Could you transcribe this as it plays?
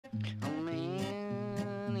Oh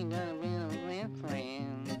man, you gotta be a real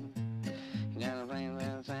friend. You gotta play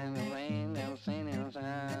the side of the rain, they'll sing it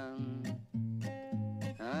sound.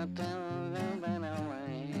 I'll tell them about our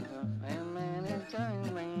way, the man is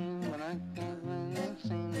going rain, but I can't really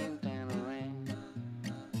sing it down the rain.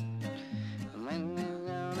 The man is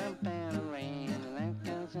gonna bear the rain, and I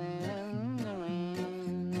can sing the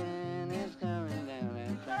rain, and it's coming down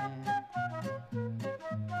that track.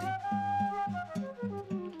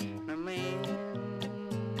 The man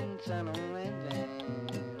said on that day,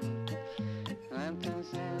 I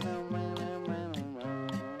just said oh man,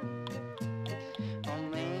 oh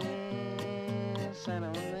man said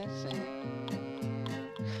on that sand,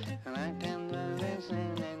 and I can do this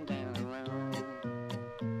and down the road.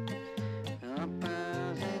 Up and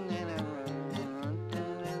down the road, down the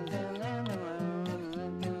road, down the road.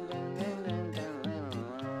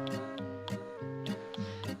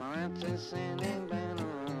 Oh, I just said down the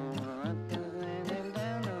road.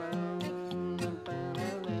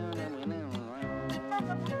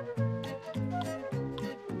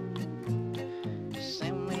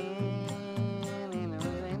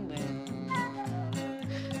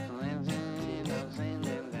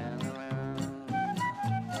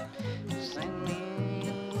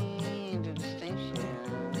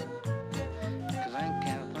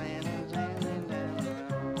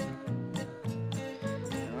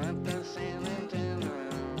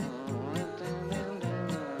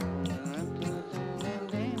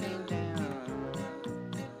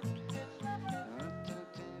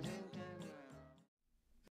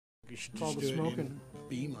 You should All just the do smoking. it in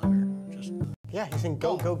B minor. Just Yeah, you think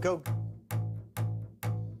go, go, go.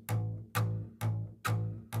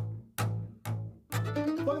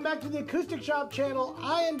 Welcome back to the Acoustic Shop channel.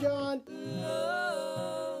 I am John.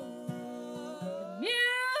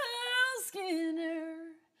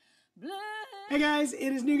 Hey guys,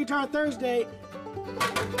 it is New Guitar Thursday.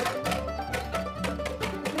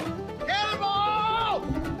 Cannonball!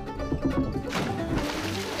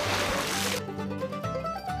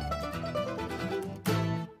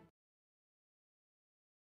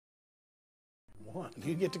 One,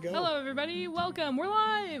 you get to go. Hello, everybody. Welcome. We're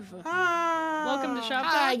live. Hi. Welcome to Shoppe-Talk.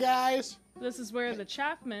 Hi, guys. This is where the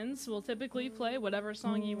Chapmans will typically play whatever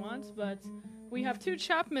song you want, but we have two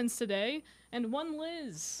Chapmans today and one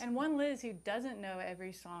Liz. And one Liz who doesn't know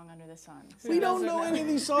every song under the sun. We don't know any of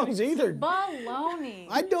these songs either. Baloney.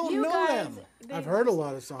 I don't You know guys, them. they- I've heard a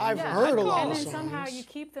lot of songs. I've Yeah. heard a lot And of then songs. somehow you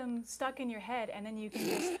keep them stuck in your head and then you can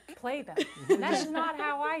just play them. And that is not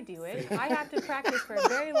how I do it. I have to practice for a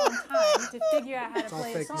very long time to figure out how to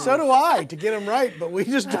play a fake song. So do I, to get them right, but we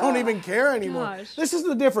just don't even care anymore. Gosh. This is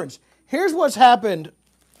the difference. Here's what's happened.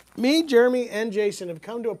 Me, Jeremy, and Jason have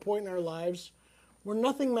come to a point in our lives where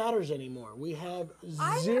nothing matters anymore. We have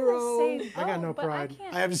I zero... never say I got no don't, but pride.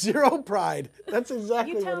 can't- I have zero pride. That's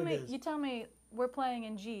exactly You tell what me, it is. you tell me we're playing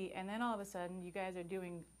in G, and then all of a sudden you guys are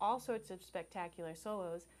doing all sorts of spectacular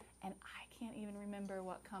solos, and I can't even remember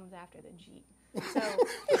what comes after the G. So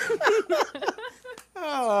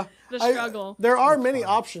The struggle. There are many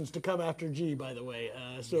options to come after G, by the way.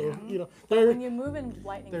 You know, there when you're moving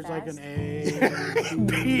lightning There's fast, like an A.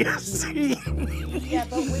 B, a C. yeah,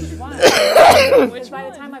 but which one? Because by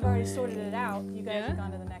the time I've already sorted it out, you guys Yeah. have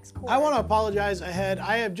gone to the next chord. I want to apologize ahead.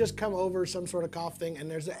 I have just come over some sort of cough thing, and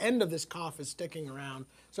there's the end of this cough is sticking around.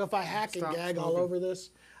 So if I hack and Stop gag all smoking. over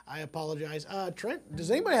this, I apologize. Trent, does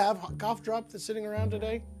anybody have a cough drop that's sitting around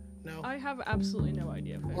today? No? I have absolutely no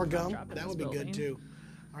idea if there's Or a gum? drop in That this would be building. good too.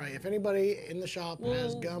 All right, if anybody in the shop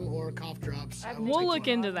has We'll- gum or cough drops, I will We'll take look one.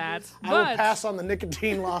 into that. I will But pass on the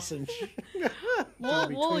nicotine lozenge.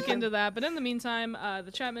 we'll look into that. But in the meantime,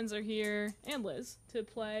 the Chapmans are here, and Liz, to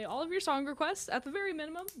play all of your song requests. At the very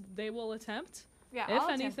minimum, they will attempt. Yeah, If I'll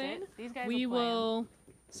attempt anything, it. These guys we will. Play 'em. will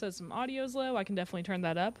set some audio's low. I can definitely turn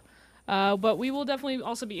that up. But we will definitely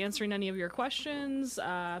also be answering any of your questions,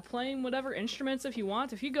 playing whatever instruments if you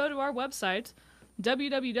want. If you go to our website,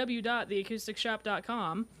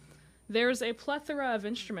 www.theacousticshop.com, there's a plethora of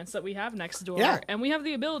instruments that we have next door, Yeah. and we have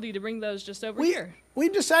the ability to bring those just over here. We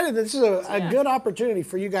decided that this is a Yeah. good opportunity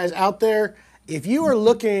for you guys out there. If you are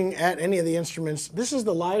looking at any of the instruments, this is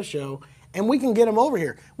the live show, and we can get them over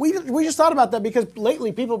here. We just thought about that because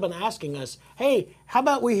lately people have been asking us, hey, how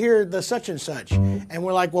about we hear the such and such? And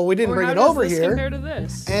we're like, well, we didn't Or bring how it does over this here. compare to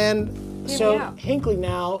this? And Hear so me out. Hinkley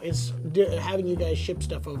now is having you guys ship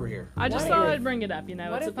stuff over here. I just What thought if- I'd bring it up. You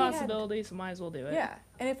know, what it's a if we had- possibility, so might as well do it. Yeah,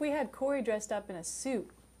 and if we had Corey dressed up in a suit,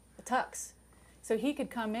 a tux, so he could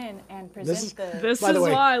come in and present the. This By is the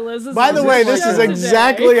way- why Liz is By on the way, this show is today.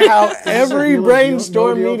 exactly how every No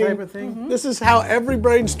brainstorm deal meeting. type of thing. This is how every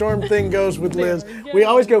brainstorm thing goes with Liz. we go. We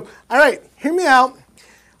always go, all right, hear me out.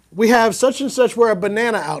 we have such and such wear a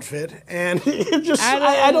banana outfit, and it just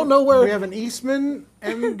I don't know where. We have an Eastman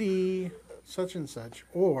MD such and such,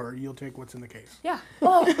 or you'll take what's in the case. Yeah.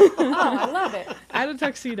 Oh, I love it. Add a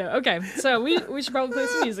tuxedo. Okay, so we should probably play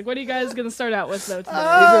some music. What are you guys gonna start out with though today?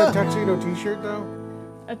 Is it a tuxedo T-shirt though?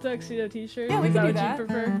 A tuxedo T-shirt. Yeah, we Is can that do what that. you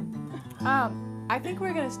prefer? I think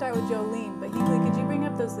we're gonna start with Jolene, but Healy, could you bring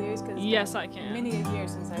up those lyrics? Because Yes, I can. Many a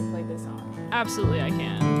years since I played this song. Absolutely, I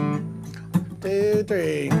can. 2,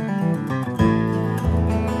 3.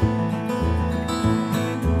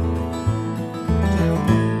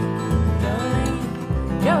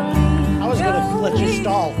 Jolene, I was gonna let you Jolene,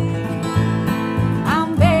 stall.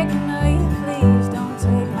 I'm begging of you, please don't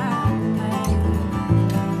take my man.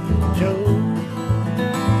 Jolene,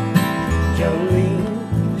 Jolene,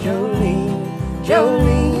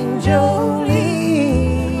 Jolene,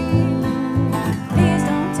 please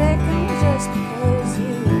don't take him just because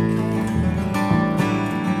you can.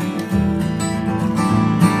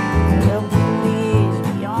 Jolene is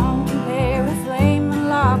beyond compare, with flaming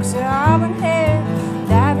locks, her auburn hair,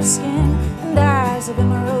 ivory skin, and eyes of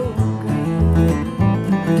emerald green.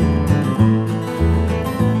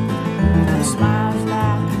 Her smile's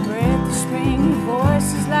like the breath of spring, her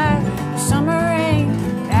voice is like the summer rain.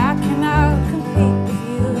 I cannot compete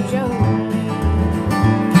with you, Jolene.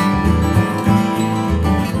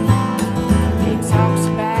 He talks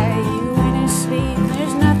about you in his sleep.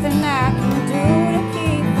 There's nothing I can do to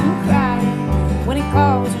keep him crying when he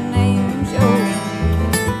calls your name, Jolene.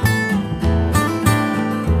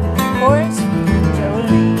 Chorus,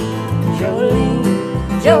 Jolene, Jolene,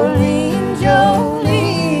 Jolene,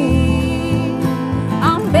 Jolene.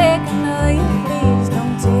 I'm begging of you, please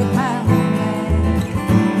don't take my man.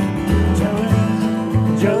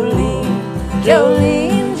 Jolene, Jolene,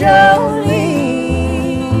 Jolene, Jolene.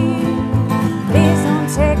 Please don't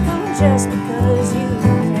take him just because you can.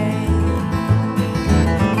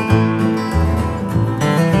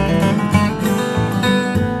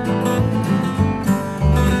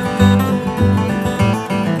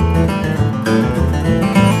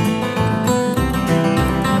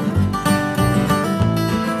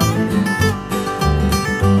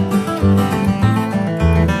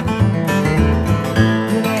 You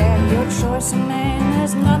have your choice of man,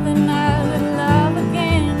 there's nothing I would love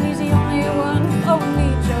again. He's the only one for me,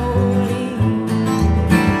 Jolene.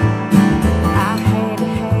 I had to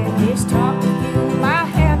have this talk with you. My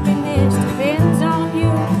happiness depends on you.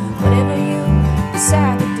 Whatever you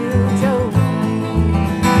decide to do,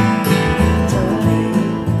 Jolene. Jolene,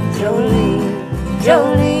 Jolene,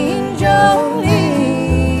 Jolene, Jolene.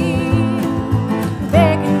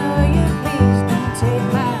 Begging of you, please don't take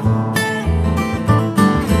my man.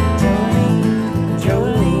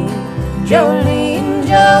 Jolene, Jolene,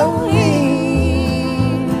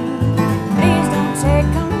 Jolene. Please don't take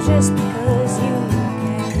him just because you can.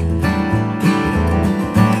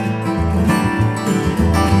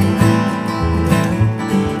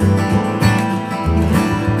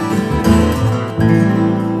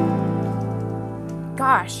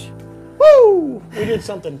 Gosh, Woo! We did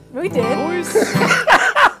something. we did.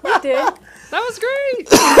 We did. That was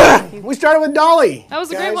great. We started with Dolly. That was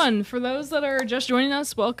a guys. great one. For those that are just joining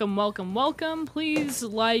us, welcome, welcome, welcome. Please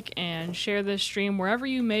like and share this stream wherever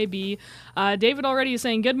you may be. David already is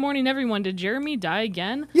saying, good morning, everyone. Did Jeremy die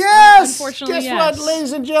again? Yes! Unfortunately, Guess yes. what,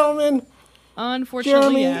 ladies and gentlemen? Unfortunately,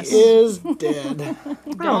 Jeremy yes. is dead. I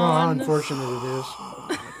don't know how unfortunate it is.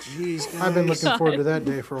 Jeez, I've been looking forward to that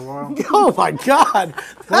day for a while. Oh my God,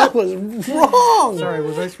 that was wrong. Sorry,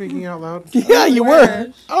 was I speaking out loud? Yeah, you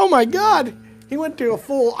were. Oh my God, he went to a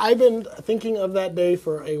full. I've been thinking of that day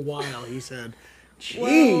for a while. He said,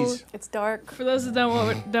 "Jeez." It's dark. For those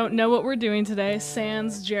that don't know what we're doing today,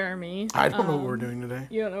 sans Jeremy. I don't know what we're doing today.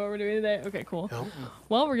 You don't know what we're doing today? Okay, cool. Nope.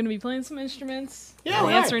 Well, we're going to be playing some instruments. Yeah, and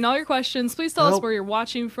right. answering all your questions. Please tell us Nope. where you're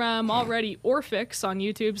watching from. Already, Orfix on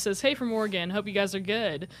YouTube says, hey from Oregon. Hope you guys are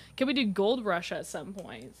good. Can we do Gold Rush at some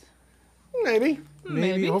point? Maybe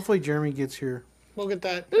Maybe. Hopefully Jeremy gets here. we'll get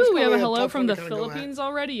that. Ooh, That's we have probably a hello tough from one the to kinda go at. Philippines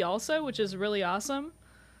already also, which is really awesome.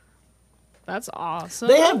 That's awesome.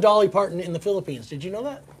 They have Dolly Parton in the Philippines. Did you know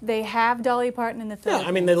that? They have Dolly Parton in the film. Yeah,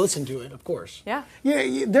 I mean they listen to it, of course. Yeah.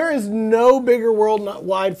 Yeah, there is no bigger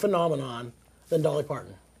worldwide phenomenon than Dolly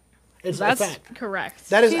Parton. It's That's a fact. correct.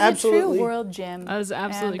 That is She's absolutely. a true world gem. That is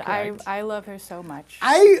absolutely and correct. I love her so much.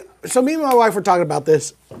 So me and my wife were talking about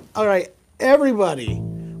this. All right, everybody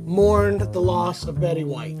mourned the loss of Betty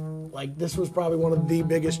White. Like this was probably one of the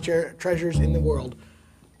biggest treasures in the world.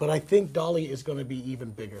 But I think Dolly is going to be even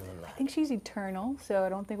bigger than that. I think she's eternal, so I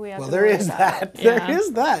don't think we have Well, to there worry is about that. it. There Yeah.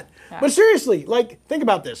 is that. But seriously, like, think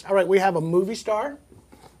about this. All right, we have a movie star,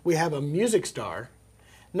 we have a music star,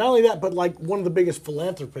 Not only that, but like one of the biggest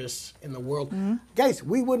philanthropists in the world. Mm-hmm. Guys,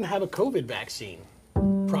 we wouldn't have a COVID vaccine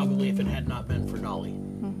probably if it had not been for Dolly.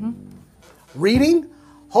 Mm-hmm. Reading?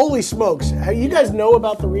 Holy smokes. You guys know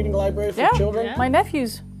about the reading library for children? Yeah. My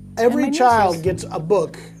nephews. Every and my child nieces. gets a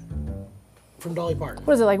book from Dolly Parton.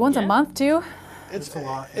 What is it, like once a month too? It's a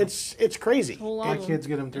lot. It's crazy. Whole lot My of them. kids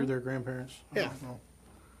get them through their grandparents. I Yeah. don't know.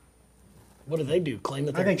 What do they do? Claim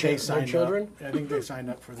that I they're think they their signed children? up. I think they signed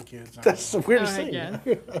up for the kids. I That's the don't weirdest Oh, thing. yeah. know.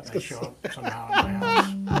 They show up somehow at my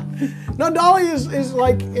house. No, Dolly is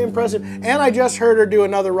like impressive. And I just heard her do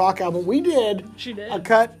another rock album. We did She did. a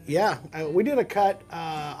cut, we did a cut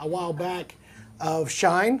a while back of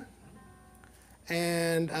Shine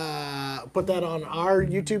and put that on our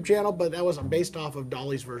YouTube channel, but that was based off of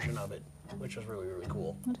Dolly's version of it, which was really, really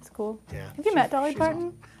cool. That's cool. Yeah. Have you met Dolly she's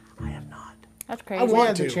Parton? I have not. That's I crazy. We want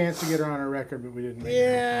had to. the chance to get her on our record, but we didn't. Make it.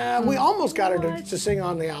 Yeah, we almost got her to sing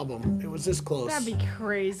on the album. It was this close. That'd be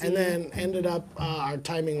crazy. And then ended up, our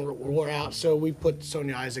timing wore out, so we put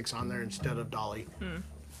Sonia Isaacs on there instead of Dolly.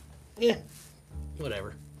 Yeah,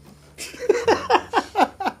 whatever.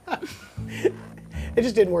 It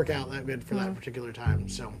just didn't work out that good for that particular time,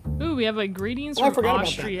 so. Ooh, we have a greetings Oh, I from forgot about that,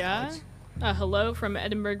 Austria. Alex. A hello from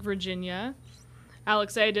Edinburgh, Virginia.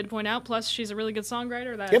 Alex A did point out, plus she's a really good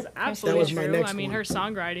songwriter. That Yep, is that absolutely was my true. next I mean, one. her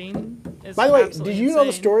songwriting is By the way, absolutely did you know the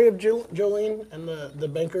insane. story of Jolene and the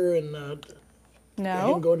banker and him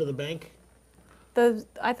No. going to the bank?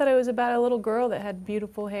 I thought it was about a little girl that had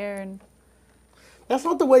beautiful hair and That's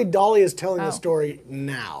not the way Dolly is telling the Oh. story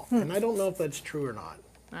now, and I don't know if that's true or not.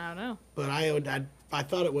 I don't know. But I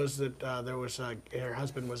thought it was that there was her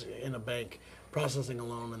husband was in a bank processing a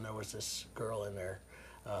loan, and there was this girl in there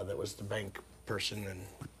that was the bank person, and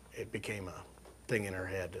it became a thing in her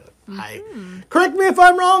head. Correct me if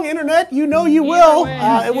I'm wrong, Internet. You know you will. Either way,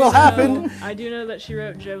 I It do will know- happen. I do know that she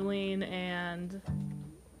wrote Jolene and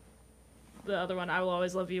the other one, I Will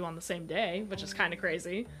Always Love You, on the same day, which is kind of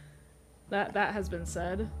crazy. That has been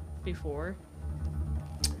said before.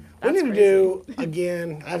 We That's need to crazy. do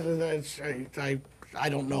again. I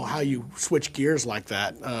don't know how you switch gears like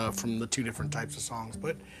that from the two different types of songs,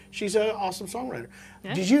 but she's an awesome songwriter.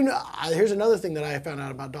 Yeah. Did you know? Here's another thing that I found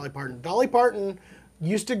out about Dolly Parton. Dolly Parton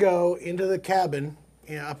used to go into the cabin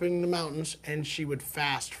up in the mountains, and she would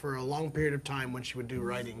fast for a long period of time when she would do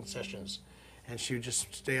writing sessions, and she would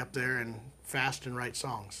just stay up there and fast and write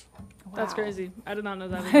songs. That's Wow. crazy. I did not know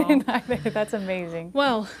that at all. That's amazing.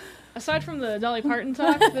 Well, aside from the Dolly Parton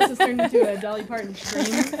talk, this has turned into a Dolly Parton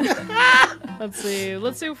stream. Let's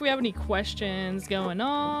see if we have any questions going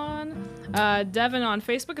on. Devin on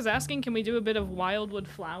Facebook is asking, can we do a bit of Wildwood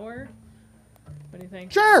Flower? What do you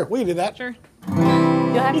think? Sure, we can do that. Sure. You'll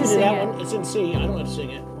have You to can do sing that it. one. It's in C. I don't have to sing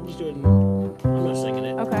it. We'll just do it. I'm not singing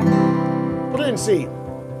it. Okay. Put it in C.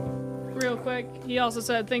 Real quick, he also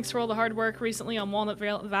said, thanks for all the hard work recently on Walnut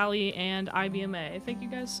Valley and IBMA. Thank you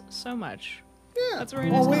guys so much. Yeah. That's a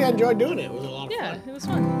very Well, nice we enjoyed doing it. It was a lot of Yeah, fun. it was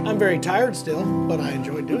fun. I'm very tired still, but I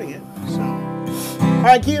enjoyed doing it. So, all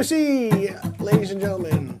right, QC, ladies and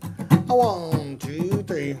gentlemen. 1, 2,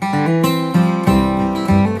 3.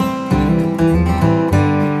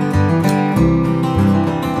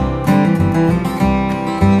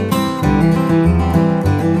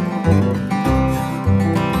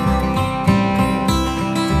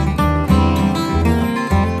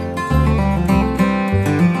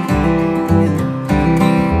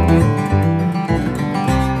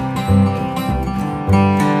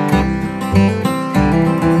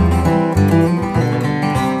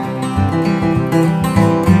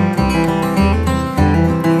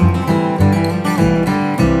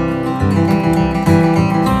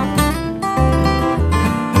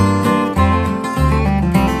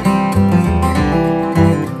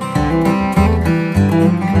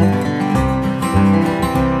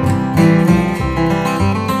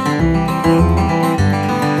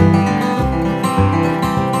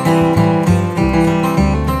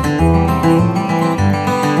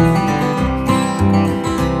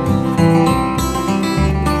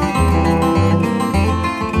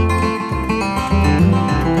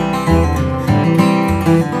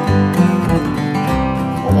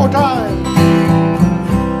 One more time.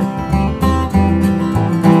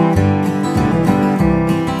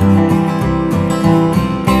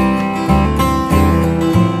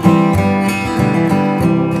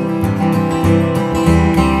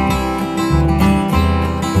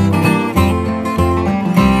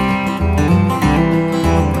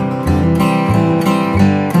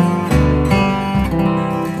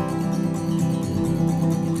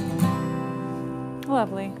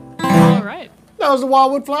 Lovely. All right. That was the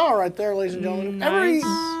Wildwood Flower right there, ladies and gentlemen. Nice.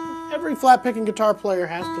 Every flat picking guitar player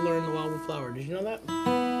has to learn the Wildwood Flower. Did you know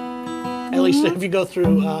that? At least if you go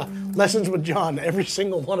through lessons with John, every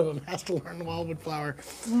single one of them has to learn Wildwood Flower.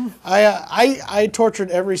 I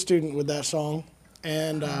tortured every student with that song,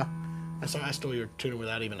 and I stole your tune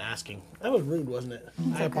without even asking. That was rude, wasn't it?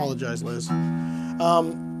 I apologize, Liz.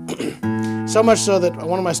 So much so that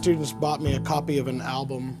one of my students bought me a copy of an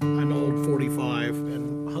album, an old 45,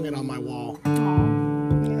 and hung it on my wall.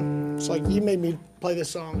 Yeah. It's like, you made me play this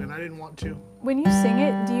song, and I didn't want to. When you sing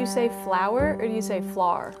it, do you say flower or do you say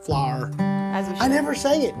flour? Flower. As you should. I never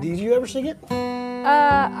sang it. Did you ever sing it?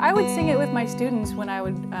 I would sing it with my students when I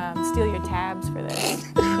would steal your tabs for this.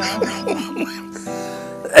 So.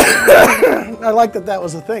 I like that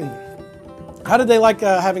was a thing. How did they like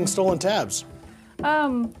having stolen tabs?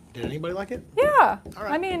 Did anybody like it? Yeah. All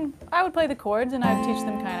right. I mean, I would play the chords and I'd teach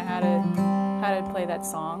them kind of how to play that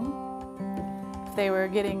song. If they were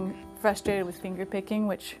getting frustrated with finger picking,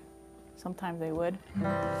 which sometimes they would. All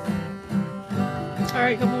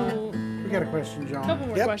right, We got a question, John. couple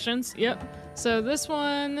more questions. Yep. So this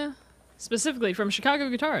one specifically from Chicago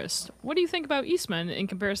guitarist. What do you think about Eastman in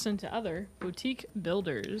comparison to other boutique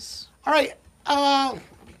builders? All right.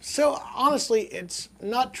 So honestly, it's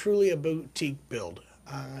not truly a boutique build,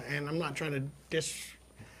 and I'm not trying to diss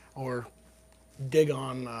or dig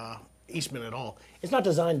on Eastman at all. It's not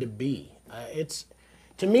designed to be.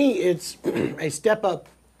 To me, it's a step up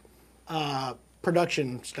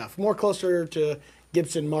production stuff, more closer to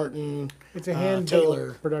Gibson, Martin, It's a hand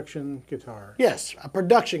Taylor. production guitar. Yes, a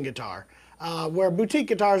production guitar. Where boutique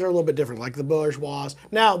guitars are a little bit different, like the Bourgeois.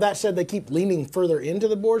 Now, that said, they keep leaning further into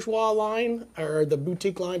the Bourgeois line, or the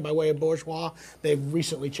boutique line by way of Bourgeois. They've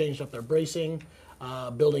recently changed up their bracing,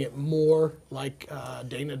 building it more like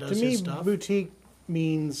Dana does To me, his stuff. boutique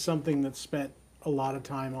means something that's spent a lot of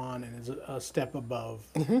time on and is a step above.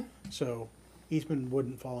 Mm-hmm. So Eastman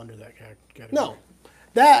wouldn't fall under that category. No.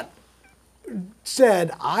 That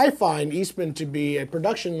said, I find Eastman to be a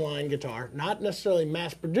production line guitar, not necessarily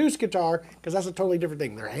mass-produced guitar, because that's a totally different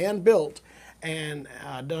thing. They're hand-built and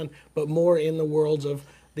done, but more in the worlds of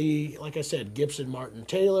the, like I said, Gibson, Martin,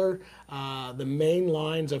 Taylor, the main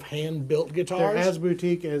lines of hand-built guitars. They're as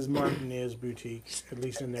boutique as Martin is boutique, at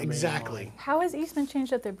least in their main Exactly. line. How has Eastman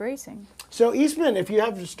changed up their bracing? So Eastman, if you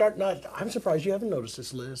have to start, I'm surprised you haven't noticed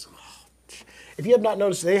this, Liz. If you have not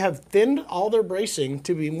noticed, they have thinned all their bracing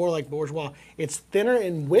to be more like Bourgeois. It's thinner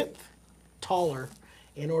in width, taller,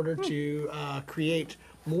 in order to create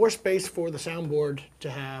more space for the soundboard to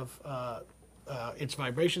have its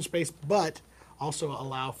vibration space, but also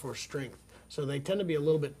allow for strength. So they tend to be a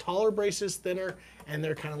little bit taller braces, thinner, and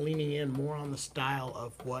they're kind of leaning in more on the style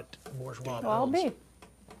of what Bourgeois builds. Well, I'll be.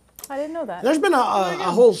 I didn't know that. There's been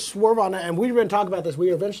a whole swerve on it, and we've been talking about this. We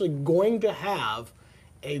are eventually going to have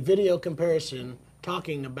a video comparison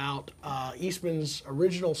talking about Eastman's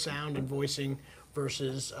original sound and voicing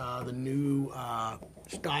versus the new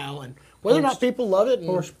style, and whether or not people love it.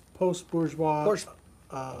 And Post-bourgeois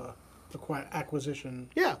acquisition.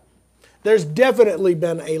 Yeah, there's definitely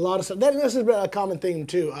been a lot of stuff. This has been a common thing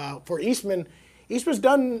too for Eastman.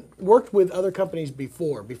 Eastman's worked with other companies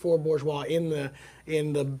before Bourgeois in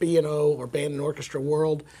the B&O or band and orchestra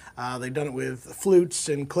world. They've done it with flutes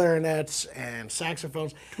and clarinets and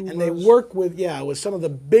saxophones, and they work with some of the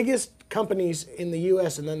biggest companies in the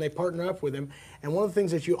U.S. and then they partner up with them. And one of the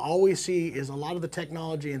things that you always see is a lot of the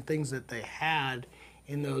technology and things that they had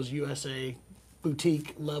in those USA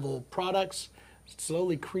boutique level products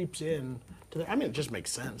slowly creeps in to their, I mean, it just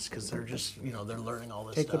makes sense because they're just, they're learning all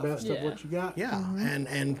this Take stuff. the best of Yeah. what you got. Yeah,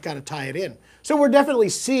 and kind of tie it in. So we're definitely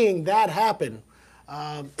seeing that happen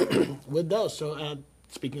with those. So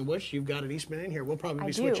speaking of which, you've got an Eastman in here. We'll probably be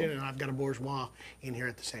I do. switching, and I've got a Bourgeois in here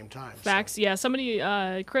at the same time. so. Facts. Yeah, somebody,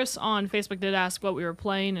 Chris on Facebook did ask what we were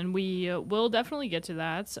playing, and we will definitely get to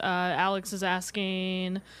that. Alex is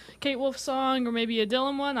asking Kate Wolf song or maybe a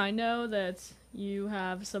Dylan one. I know that you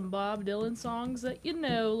have some Bob Dylan songs that you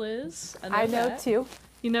know, Liz. I know that. two.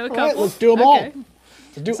 You know a All couple. right, let's do them all. Okay.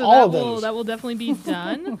 Let's do So all of that will those. that will definitely be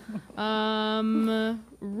done.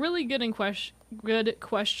 Really good good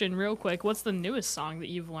question. Real quick, what's the newest song that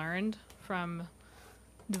you've learned from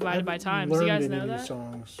Divided by Time? Do you guys know that?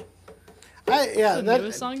 Songs. Yeah, the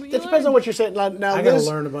newest song that you it depends on what you're saying. Now I gotta this,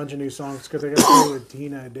 learn a bunch of new songs because I got to play with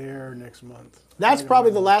Tina Adair next month. that's I gotta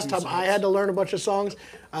probably learn the last two time I songs. had to learn a bunch of songs.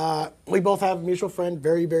 We both have a mutual friend,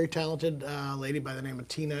 very, very talented lady by the name of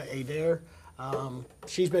Tina Adair.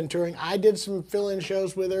 She's been touring. I did some fill-in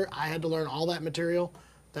shows with her. I had to learn all that material.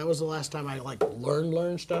 That was the last time I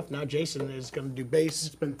learned stuff. Now Jason is going to do bass.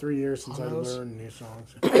 It's been 3 years since I those. learned new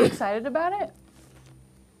songs. Are you excited about it?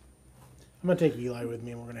 I'm gonna take Eli with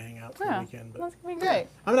me and we're gonna hang out for the Yeah, weekend. But that's gonna be great.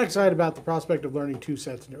 I'm not excited about the prospect of learning 2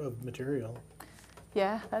 sets of material.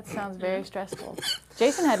 Yeah, that sounds very stressful.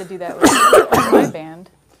 Jason had to do that with my band.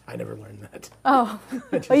 I never learned that. Oh,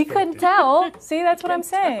 well, you couldn't tell. See, that's what I'm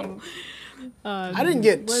saying. I didn't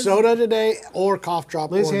get soda today or cough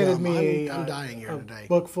drop Liz or handed gum. me I'm dying here a today.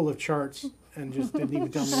 book full of charts and just didn't even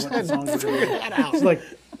tell me what the songs were. It's like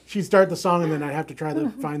she'd start the song and then I'd have to try to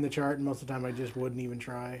find the chart, and most of the time I just wouldn't even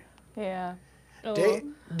try. Yeah.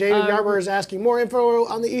 David Garber is asking more info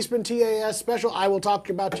on the Eastman TAS special. I will talk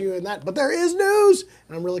about you in that, but there is news,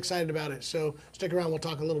 and I'm really excited about it. So stick around. We'll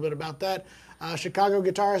talk a little bit about that. Chicago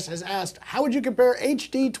guitarist has asked, how would you compare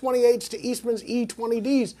HD 28s to Eastman's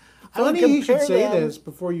E20Ds? Funny you should say this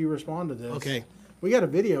before you respond to this. Okay. We got a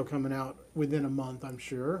video coming out within a month, I'm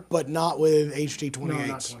sure. But not with HD 28s. No,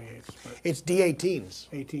 not 28s. But It's D18s.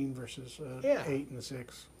 18 versus 8 and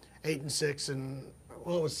 6. 8 and 6 and,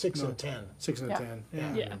 well, it was 6 and 10. 6 and Yeah. 10.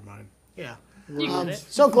 Yeah, Yeah. never mind. Yeah. You got it.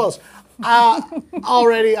 So close.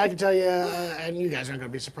 Already, I can tell you, and you guys aren't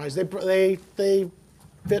going to be surprised, they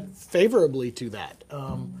fit favorably to that.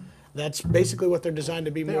 That's basically what they're designed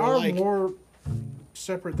to be They more are like. more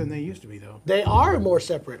separate than they used to be, though. They are more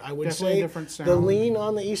separate, I would Definitely say. different The sound. lean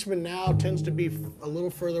on the Eastman now tends to be a little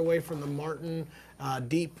further away from the Martin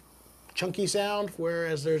deep, chunky sound,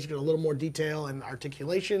 whereas there's a little more detail and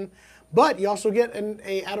articulation. But you also get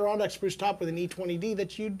a Adirondack spruce top with an E20D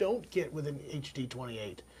that you don't get with an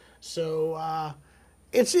HD28. So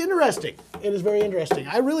it's interesting. It is very interesting.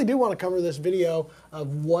 I really do want to cover this video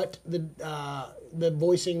of what the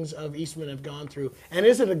voicings of Eastman have gone through. And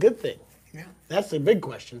is it a good thing? Yeah. That's the big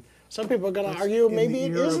question. Some people are going to argue in maybe the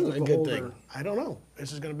it ear of isn't the a good beholder. thing. I don't know.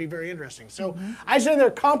 This is going to be very interesting. So I say they're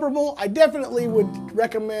comparable. I definitely would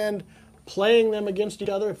recommend playing them against each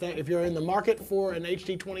other if you're in the market for an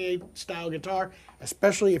HD28 style guitar,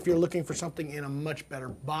 especially if you're looking for something in a much better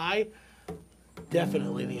buy.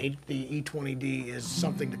 Definitely the E20D is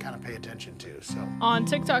something to kind of pay attention to. So On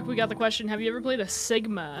TikTok, we got the question, have you ever played a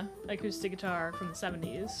Sigma acoustic guitar from the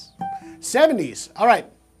 70s? 70s. All right.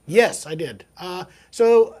 Yes, I did.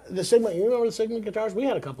 So the Sigma, you remember the Sigma guitars? We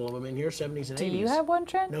had a couple of them in here, 70s and 80s. Do you have one,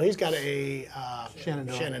 Trent? No, he's got a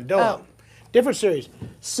Shenandoah. Shenandoah. Oh. Different series.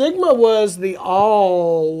 Sigma was the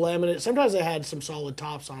all laminate. Sometimes they had some solid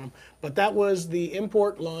tops on them, but that was the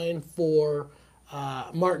import line for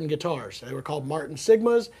Martin guitars. They were called Martin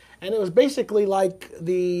Sigmas, and it was basically like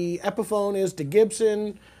the Epiphone is to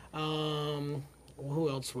Gibson. Who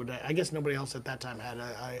else would I guess nobody else at that time had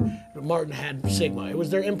Martin had Sigma. It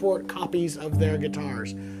was their import copies of their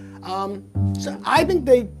guitars. So I think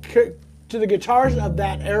to the guitars of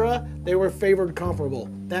that era, they were favored comparable.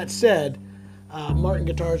 That said, Martin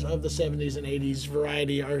guitars of the 70s and 80s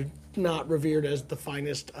variety are not revered as the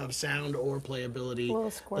finest of sound or playability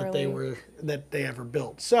that they ever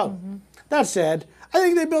built. So, that said, I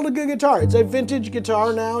think they built a good guitar. It's a vintage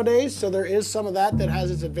guitar nowadays, so there is some of that has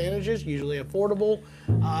its advantages, usually affordable.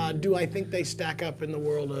 Do I think they stack up in the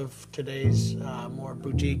world of today's more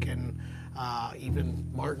boutique and even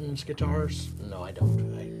Martin's guitars? No, I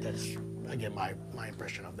don't. That's, again, my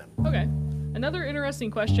impression of them. Okay. Another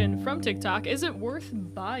interesting question from TikTok, is it worth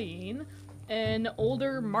buying an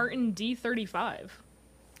older Martin D35?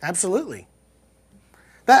 Absolutely.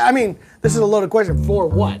 This is a loaded question. For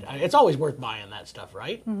what? It's always worth buying that stuff,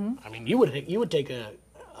 right? I mean, you would take an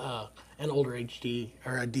older HD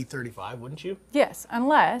or a D35, wouldn't you? Yes,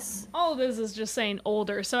 unless All it is just saying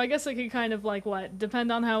older, so I guess it could kind of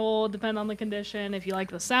depend on how old, depend on the condition, if you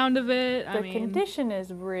like the sound of it. the condition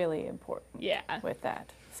is really important. Yeah. With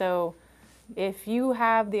that. So if you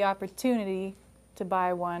have the opportunity to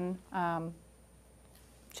buy one,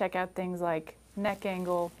 check out things like neck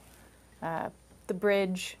angle, the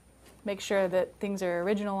bridge, make sure that things are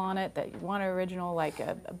original on it, that you want original,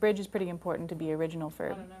 a bridge is pretty important to be original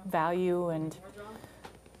for value and...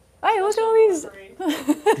 Hey, look at all these!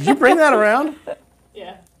 Did you bring that around?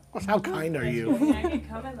 Yeah. How kind are you? I could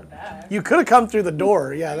come in the back. You could have come through the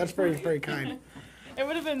door. Yeah, that's very, very kind. It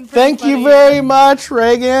would have been pretty Thank you funny. very much,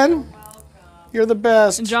 Reagan. You're the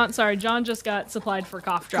best. John just got supplied for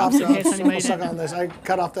cough drops in case anybody I'll suck didn't. on this. I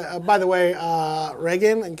cut off the. By the way,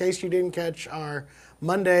 Reagan, in case you didn't catch our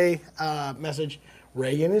Monday message,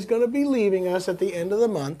 Reagan is going to be leaving us at the end of the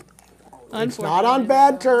month. It's not on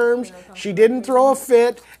bad terms. She didn't throw a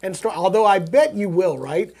fit, although I bet you will,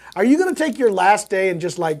 right? Are you going to take your last day and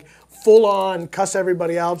just full on cuss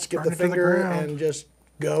everybly out, get the Burn it to the finger, ground. and just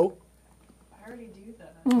go? I already do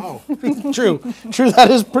that. Oh, true. That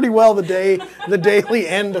is pretty well the daily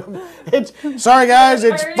end of it. Sorry guys,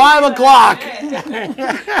 it's 5 o'clock.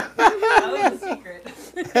 That was a secret.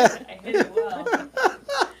 I hid it well.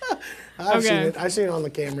 I've seen it on the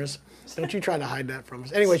cameras. Don't you try to hide that from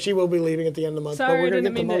us. Anyway, she will be leaving at the end of the month, but Sorry, we're I going to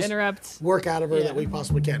didn't get the mean to most interrupt. work out of her Yeah. that we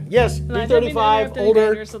possibly can. Yes, And I didn't mean to interrupt D35, anything.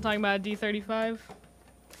 older. You're still talking about a D35?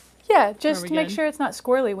 Yeah, just we to make good? sure it's not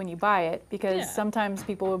squirrely when you buy it, because Yeah. sometimes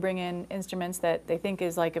people will bring in instruments that they think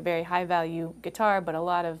is like a very high value guitar, but a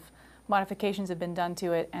lot of modifications have been done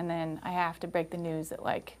to it, and then I have to break the news that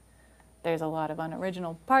like there's a lot of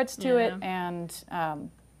unoriginal parts to it, and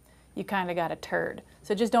you kind of got a turd.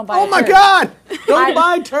 So just don't buy Oh a my turd. God! Don't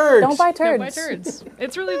buy turds. Don't buy turds. Don't buy turds.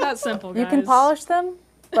 It's really that simple, guys. You can polish them,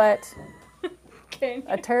 but Okay.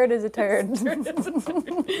 a turd is a turd.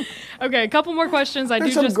 Okay, a couple more questions. I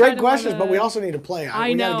There's do some just great kind of questions, wanna- but we also need to play. I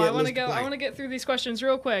We gotta know. get I want to Liz go. play. I want to get through these questions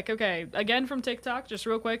real quick. Okay, again from TikTok, just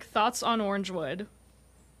real quick. Thoughts on Orangewood?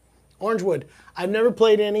 Orangewood. I've never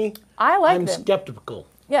played any. I like I'm them. skeptical.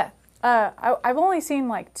 Yeah. I've only seen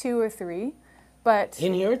like 2 or 3, but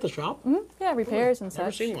In here at the shop? yeah, repairs and such.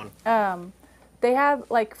 Never seen one. They have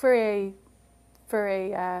like for a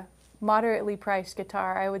moderately priced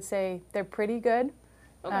guitar, I would say they're pretty good.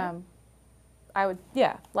 Okay. I would,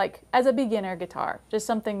 yeah, like as a beginner guitar, just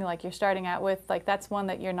something like you're starting out with, like that's one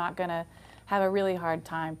that you're not gonna have a really hard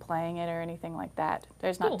time playing it or anything like that.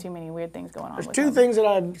 There's Cool. not too many weird things going on There's with 2 them. things that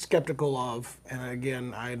I'm skeptical of, and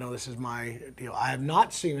again, I know this is my deal. I have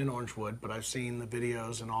not seen an Orangewood, but I've seen the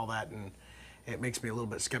videos and all that, and it makes me a little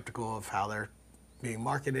bit skeptical of how they're being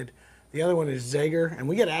marketed. The other one is Zager, and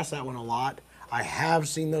we get asked that one a lot. I have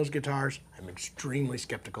seen those guitars. I'm extremely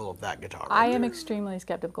skeptical of that guitar. I am extremely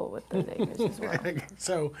skeptical with the Zagers as well.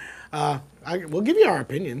 So, we'll give you our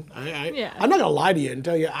opinion. Yeah. I'm not gonna lie to you and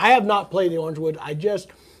tell you I have not played the Orangewood.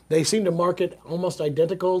 They seem to market almost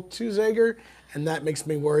identical to Zager, and that makes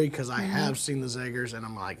me worry because I have seen the Zagers, and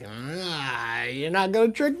I'm like, you're not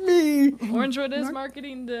gonna trick me. Orangewood is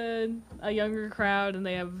marketing to a younger crowd, and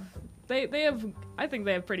they have I think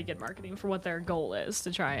they have pretty good marketing for what their goal is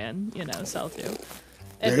to try and sell to. There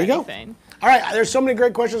if you go. anything. All right, there's so many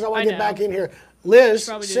great questions I want I to get know. back in here. Liz,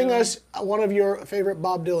 Probably do sing that. us one of your favorite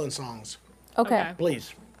Bob Dylan songs, Okay.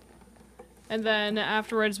 please. And then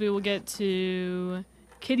afterwards, we will get to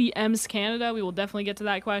Kitty M's Canada. We will definitely get to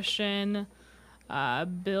that question.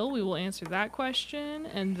 Bill, we will answer that question.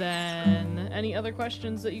 And then any other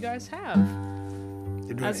questions that you guys have.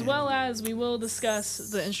 You're doing As it. well as we will discuss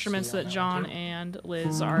the instruments that John and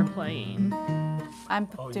Liz are playing. I'm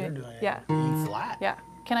Oh, doing, you're doing it. yeah, E flat. yeah.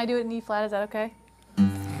 Can I do it in E flat? Is that okay?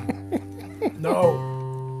 No.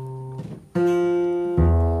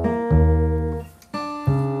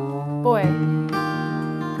 Boy.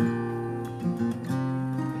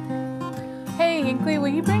 Hey, Hinkley, will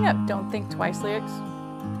you bring up Don't Think Twice lyrics?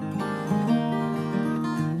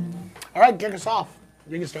 All right, kick us off.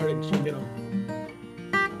 You can start it. So you get 'em.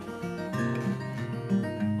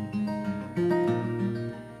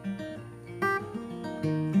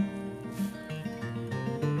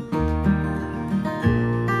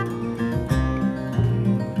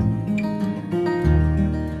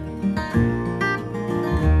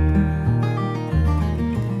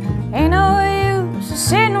 Ain't no use to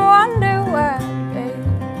sit and wonder why, babe.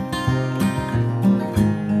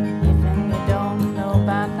 Even you don't know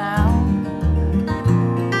by now.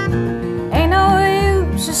 Ain't no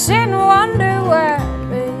use to sit and wonder why,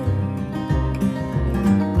 babe.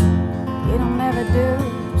 You don't never do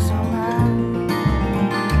somehow.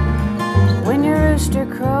 When your rooster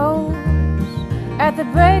crows at the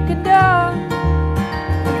break of dawn,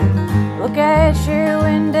 look at your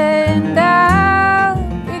window and out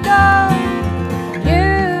you go.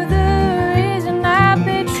 You're the reason I've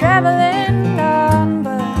been traveling on,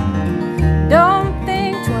 but don't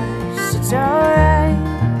think twice, it's alright.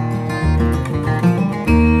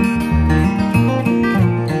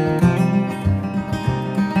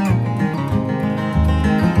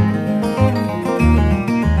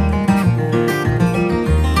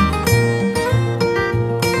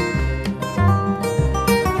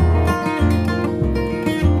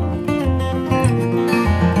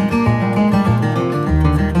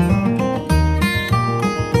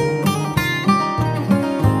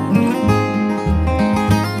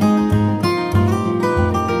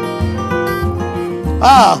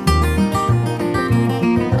 Ah,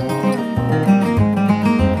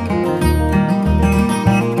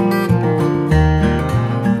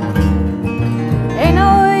 Ain't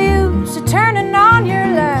no use to turning on your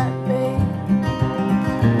light, babe.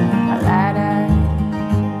 A light I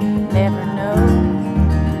never know.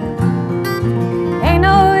 Ain't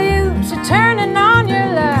no use to turning on your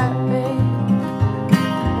light, babe.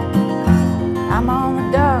 I'm on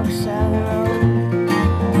the dark side of the road,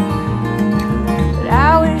 but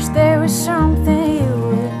I wish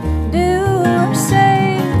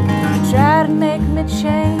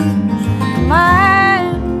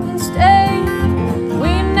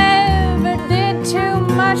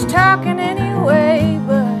was talking anyway,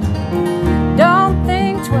 but don't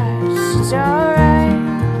think twice, it's alright.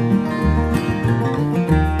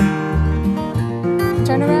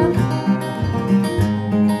 Turn around.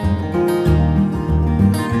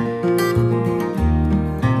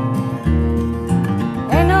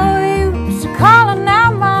 Ain't no use calling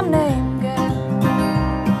out my name, girl,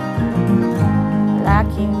 like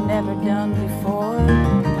you never done before.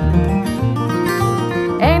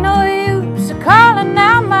 Ain't no use calling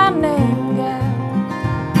out my name, girl,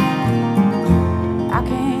 I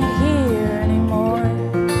can't hear anymore.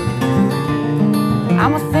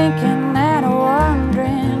 I'm a-thinking and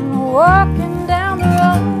a-wondering, walking down the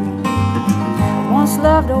road. I once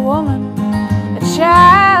loved a woman, a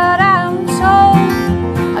child I'm told.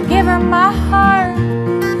 I give her my heart,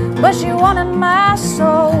 but she wanted my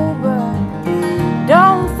soul. But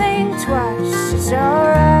don't think twice, it's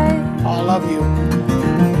alright. Oh, I love you.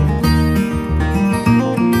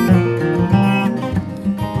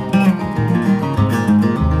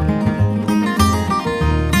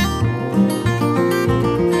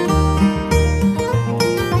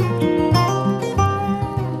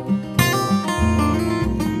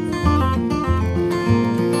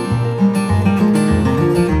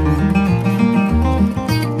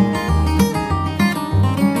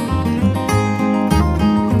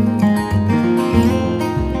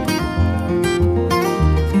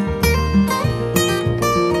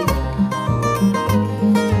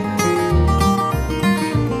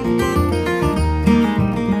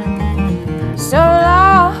 So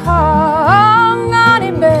long,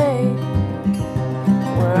 honey babe,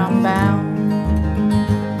 where I'm bound,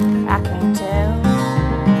 I can't tell.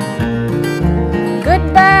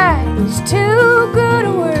 Goodbye is too good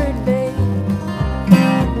a word, babe,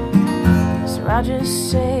 so I'll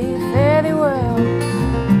just say fare thee well.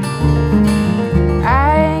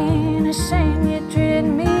 I ain't a saint, you treated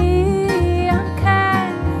me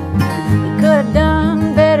unkind. You could have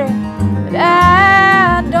done better, but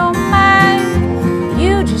I don't mind.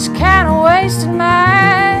 You just kinda wasted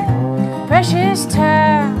my precious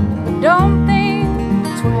time. But don't think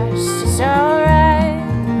twice, it's alright.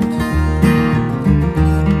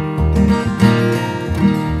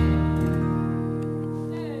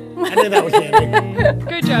 I knew that was Andy.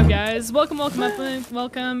 Great job, guys.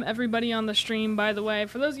 Welcome everybody on the stream, by the way.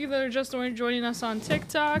 For those of you that are just joining us on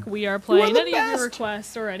TikTok, we are playing the any of your best.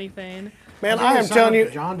 requests or anything. Man, I am telling you,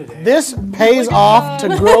 John today. this pays off to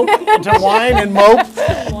grope, to whine and mope.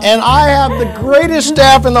 And I have the greatest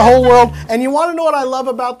staff in the whole world. And you want to know what I love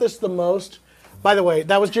about this the most? By the way,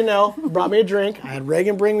 that was Janelle, who brought me a drink. I had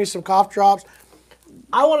Reagan bring me some cough drops.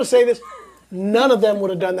 I want to say this. None of them would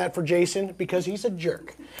have done that for Jason because he's a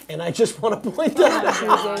jerk. And I just want to point that out.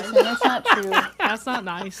 Jason, that's not true. That's not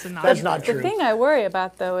nice. And That's not The true. thing I worry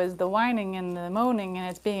about, though, is the whining and the moaning, and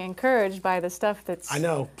it's being encouraged by the stuff that's I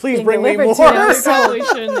know. Please being bring me delivered more. to us. We probably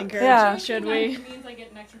shouldn't encourage Yeah. you, should we? means I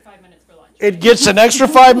get an extra 5 minutes for lunch. It gets an extra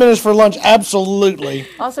 5 minutes for lunch. Absolutely.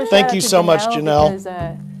 Also, Thank shout you out to so much, Janelle.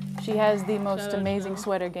 Because, she has the most Shout out amazing Janelle.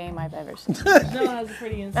 sweater game I've ever seen. No, that's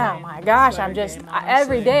pretty insane. Oh my gosh, Sweater I'm just game,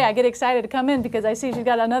 every honestly. day I get excited to come in because I see she's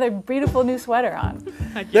got another beautiful new sweater on.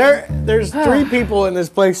 Heck yeah. There's 3 people in this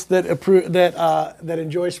place that that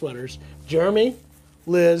enjoy sweaters. Jeremy,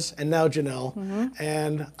 Liz, and now Janelle.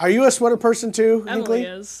 And are you a sweater person too, Emily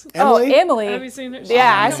Hinkley? is. Emily? Oh, Emily. Have you seen it?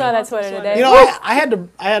 Yeah, I She's saw that awesome sweater today. You know, I had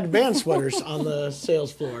to ban sweaters on the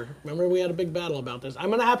sales floor. Remember, we had a big battle about this.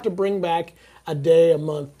 I'm gonna have to bring back a day a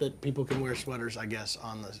month that people can wear sweaters, I guess,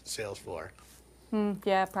 on the sales floor.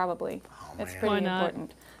 Yeah, probably. It's man. pretty Why not?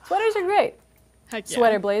 important. Sweaters are great. Heck yeah.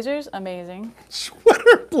 Sweater blazers, amazing.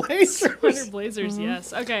 Sweater blazers. Sweater blazers,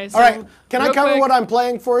 yes. Okay, so All right, can I real cover quick- what I'm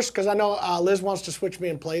playing first? Because I know Liz wants to switch me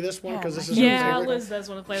and play this one because this is her Yeah, favorite. Liz does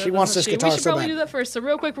want to play that. She wants doesn't this guitar We should so probably bad. do that first. So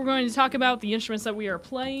real quick, we're going to talk about the instruments that we are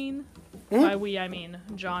playing. By we, I mean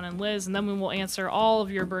John and Liz, and then we will answer all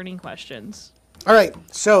of your burning questions. All right,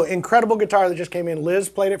 so incredible guitar that just came in. Liz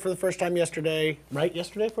played it for the first time yesterday, right?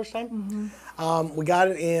 Yesterday, first time? We got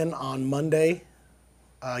it in on Monday.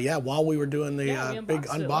 While we were doing the Yeah, we big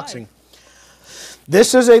unboxed it unboxing. live.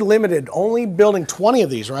 This is a limited, only building 20 of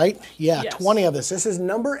these, right? Yeah, Yes. 20 of this. This is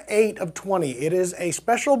number 8 of 20. It is a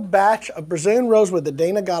special batch of Brazilian rosewood that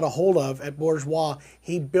Dana got a hold of at Bourgeois.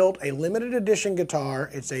 He built a limited edition guitar.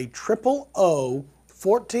 It's a 000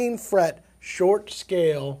 14 fret short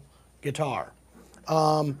scale guitar.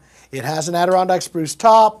 It has an Adirondack spruce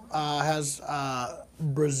top, has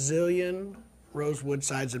Brazilian rosewood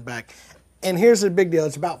sides and back. And here's the big deal.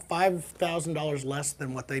 It's about $5,000 less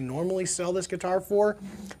than what they normally sell this guitar for.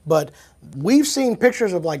 But we've seen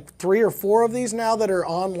pictures of like 3 or 4 of these now that are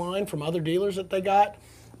online from other dealers that they got.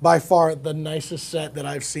 by far the nicest set that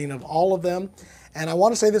I've seen of all of them. And I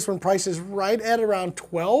want to say this one prices right at around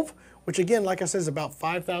 12, which again, like I said, is about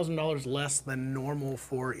 $5,000 less than normal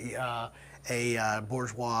for a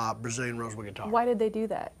Bourgeois Brazilian rosewood guitar. Why did they do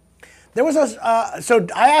that? There was so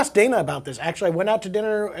I asked Dana about this. Actually, I went out to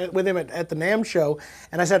dinner with him at the NAMM show,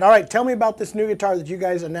 and I said, all right, tell me about this new guitar that you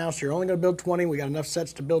guys announced. You're only going to build 20. We got enough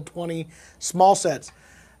sets to build 20 small sets.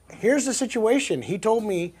 Here's the situation. He told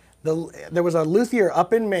me there was a luthier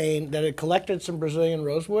up in Maine that had collected some Brazilian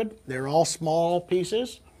rosewood. They're all small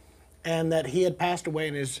pieces, and that he had passed away,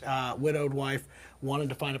 and his widowed wife wanted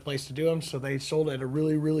to find a place to do them, so they sold at a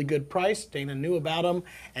really, really good price. Dana knew about them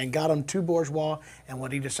and got them to Bourgeois, and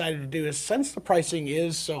what he decided to do is, since the pricing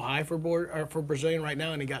is so high for Brazilian right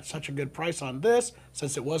now, and he got such a good price on this,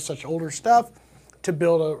 since it was such older stuff, to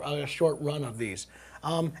build a short run of these.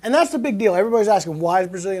 And that's the big deal. Everybody's asking, why is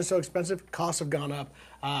Brazilian so expensive? Costs have gone up.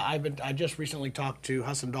 I just recently talked to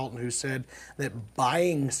Husson Dalton, who said that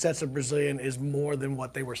buying sets of Brazilian is more than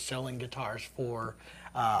what they were selling guitars for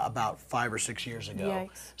about 5 or 6 years ago.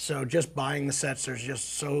 Yikes. So just buying the sets, there's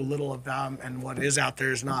just so little of them, and what is out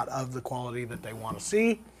there is not of the quality that they want to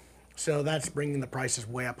see. So that's bringing the prices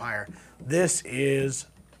way up higher. This is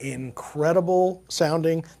incredible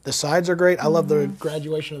sounding. The sides are great. I love the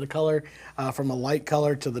graduation of the color from a light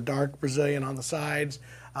color to the dark Brazilian on the sides.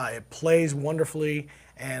 It plays wonderfully,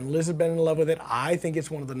 and Liz has been in love with it. I think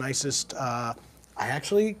it's one of the nicest. I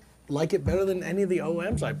actually like it better than any of the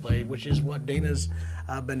OMs I played, which is what Dana's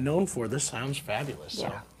been known for. This sounds fabulous.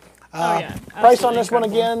 So. Price on this one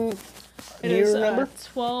again. It is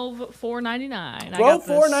 $12,499.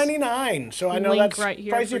 $12,499. So I know that's right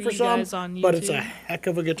here pricey for some, on but it's a YouTube. heck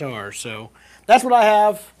of a guitar. So that's what I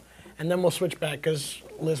have, and then we'll switch back because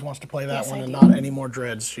Liz wants to play that one and not any more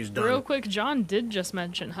dreads. She's done. Real quick, John did just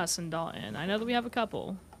mention Husson Dalton. I know that we have a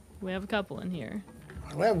couple. We have a couple in here.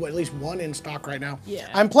 We have at least one in stock right now. Yeah.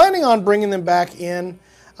 I'm planning on bringing them back in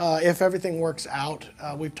if everything works out.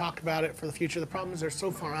 We've talked about it for the future. The problem is they're so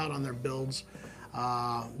far out on their builds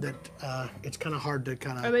that it's kind of hard to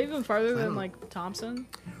kind of... Are they even farther than, like, Thompson?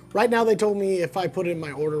 Right now, they told me if I put in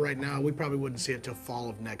my order right now, we probably wouldn't see it till fall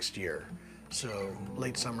of next year. So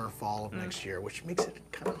late summer, fall of next year, which makes it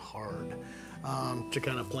kind of hard to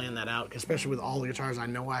kind of plan that out, especially with all the guitars I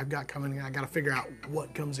know I've got coming in. I got to figure out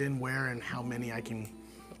what comes in where and how many I can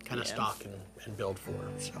kind of stock and build for.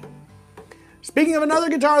 So, speaking of another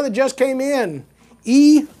guitar that just came in,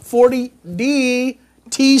 E40D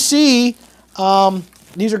TC.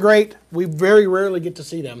 These are great. We very rarely get to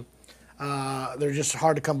see them. They're just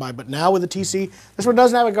hard to come by. But now with the TC, this one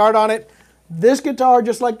doesn't have a guard on it. This guitar,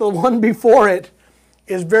 just like the one before it,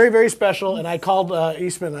 is very, very special. And I called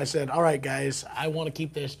Eastman and I said, all right, guys, I want to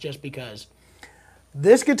keep this just because.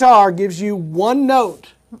 This guitar gives you one note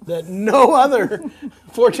that no other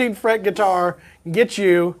 14 fret guitar gets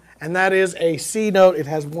you, and that is a C note. It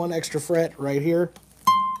has one extra fret right here.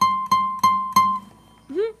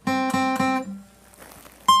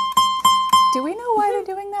 Do we know why they're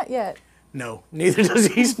doing that yet? No, neither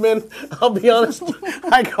does Eastman. I'll be honest.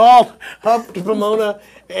 I called up to Pomona,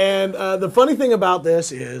 and the funny thing about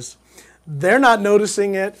this is they're not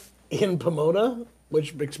noticing it in Pomona,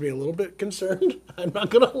 which makes me a little bit concerned. I'm not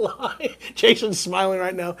going to lie. Jason's smiling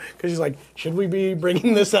right now because he's like, should we be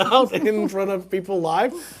bringing this out in front of people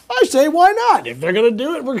live? I say, why not? If they're going to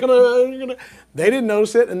do it, we're going to. They didn't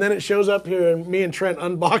notice it, and then it shows up here, and me and Trent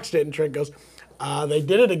unboxed it, and Trent goes, they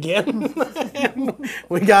did it again.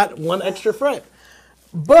 We got one extra fret.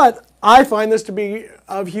 But I find this to be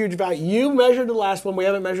of huge value. You measured the last one. We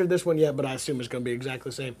haven't measured this one yet, but I assume it's going to be exactly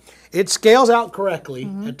the same. It scales out correctly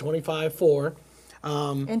at 25.4.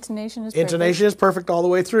 Intonation is perfect. Intonation is perfect all the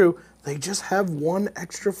way through. They just have one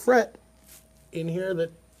extra fret in here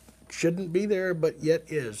that shouldn't be there, but yet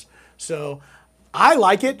is. So I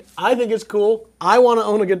like it. I think it's cool. I want to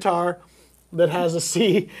own a guitar that has a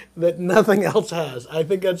C that nothing else has. I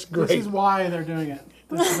think that's great. This is why they're doing it.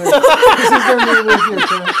 This is their new luthier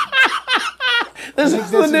trick. This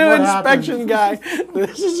is the new inspection guy.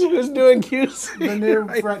 This is who's doing QC. The new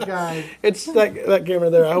right fret now. guy. It's that camera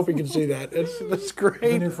there. I hope you can see that. It's great.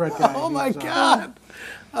 The new fret guy. Oh my God.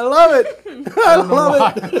 I love it. I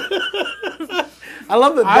love it. I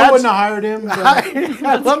love that. I wouldn't have hired him.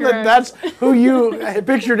 I love that that's who you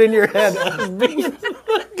pictured in your head as being.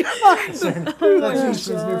 That's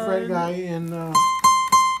Houston's new fret guy in the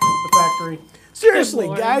factory. Seriously,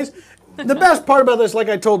 guys. The best part about this, like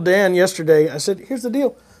I told Dan yesterday, I said, here's the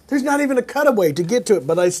deal. There's not even a cutaway to get to it,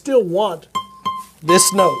 but I still want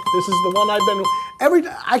this note. This is the one I've been,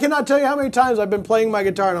 I cannot tell you how many times I've been playing my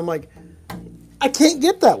guitar and I'm like, I can't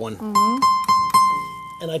get that one.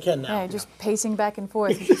 And I can now. Yeah, just pacing back and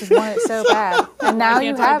forth. You just want it so bad. And now Why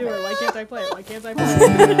you can't I have do it. it? Why can't I play it? Why can't I play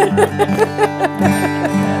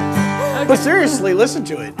it? But seriously, listen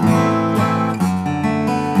to it.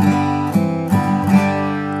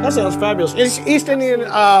 That sounds fabulous. It's East Indian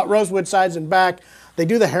rosewood sides and back. They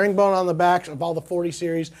do the herringbone on the backs of all the 40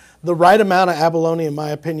 series. The right amount of abalone, in my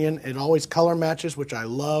opinion. It always color matches, which I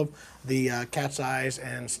love. The cat's eyes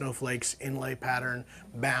and snowflakes inlay pattern,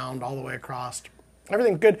 bound all the way across.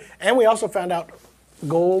 Everything's good. And we also found out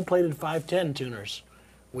gold-plated 510 tuners,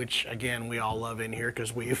 which, again, we all love in here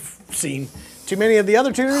because we've seen too many of the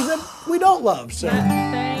other tuners that we don't love. So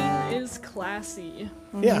That thing is classy.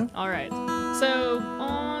 yeah. All right. So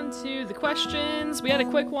on to the questions. We had a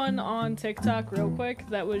quick one on TikTok, real quick.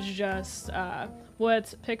 That was just,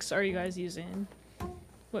 what picks are you guys using?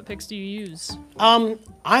 What picks do you use? I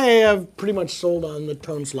have pretty much sold on the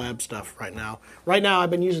Tone Slab stuff right now. Right now, I've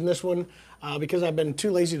been using this one because I've been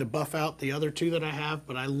too lazy to buff out the other two that I have,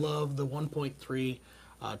 but I love the 1.3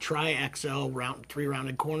 Tri-XL three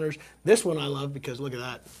rounded corners. This one I love because look at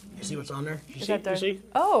that. You see what's on there? You see? You see?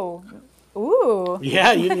 Oh, ooh.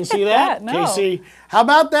 Yeah, you can see that? No. KC. How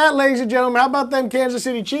about that, ladies and gentlemen? How about them Kansas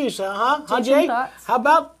City Chiefs? Huh, Jay? thoughts? How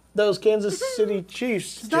about those Kansas City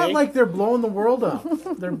Chiefs, It's not Jay? like they're blowing the world up.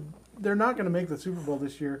 They're not going to make the Super Bowl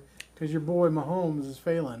this year because your boy Mahomes is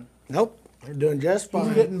failing. Nope. They're doing just He's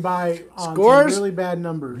fine. getting by on Scores? some really bad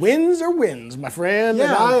numbers. Wins are wins, my friend. Yeah,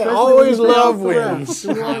 and I especially always when you love play off the refs. wins.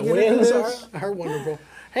 Do we wanna get into Wins this? are wonderful.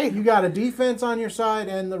 Hey, You got a defense on your side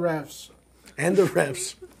and the refs. and the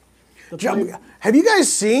refs. The play- Have you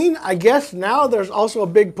guys seen? I guess now there's also a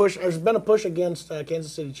big push. There's been a push against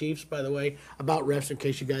Kansas City Chiefs, by the way, about refs. In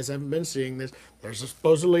case you guys haven't been seeing this, there's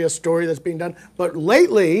supposedly a story that's being done. But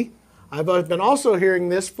lately, I've been also hearing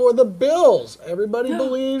this for the Bills. Everybody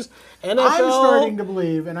believes NFL. I'm starting to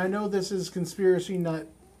believe, and I know this is conspiracy nut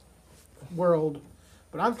world,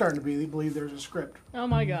 but I'm starting to believe there's a script. Oh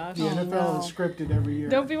my gosh. The NFL is scripted every year.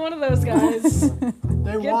 Don't be one of those guys.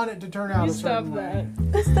 They want it to turn out You a stop certain that.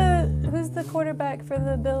 way. Who's the quarterback for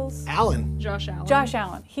the Bills? Allen. Josh Allen. Josh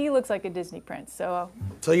Allen. He looks like a Disney prince. So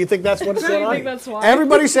So you think that's what's Do going you on? think that's why?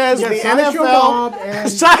 Everybody says Yeah, the Sideshow NFL. Bob and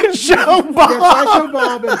Sideshow Bob. Sideshow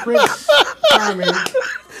Bob and Prince Charming.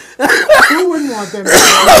 Who wouldn't want them to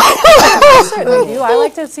I certainly do. I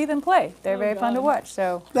like to see them play. They're very fun to watch.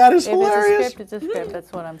 So That is if hilarious. it's a script.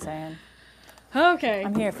 That's what I'm saying. Okay.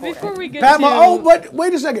 I'm here for Before it. we get Pat to... oh, but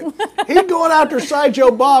wait a second. He's going after Sideshow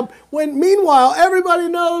Bob when, meanwhile, everybody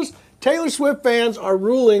knows Taylor Swift fans are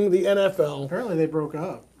ruling the NFL. Apparently they broke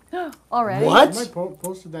up. Already. What? I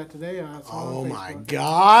posted that today. I saw Oh on my Facebook.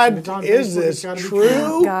 God! It's on Is Facebook, this it's gotta be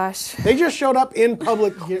true? Gosh. They just showed up in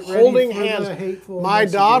public Get ready holding for the hands. hateful My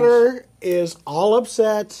messages. daughter is all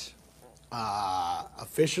upset.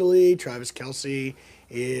 Officially, Travis Kelce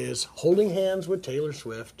is holding hands with Taylor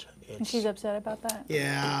Swift. And she's upset about that.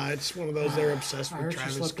 Yeah, it's one of those. They're obsessed I with heard she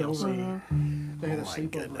Travis slept over. Kelce. They had a Oh my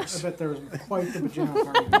sleepover. goodness. I bet there was quite the pajama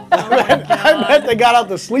party going on. I bet they got out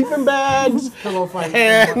the sleeping bags. Pillow fight.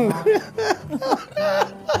 And-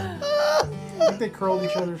 I think they curled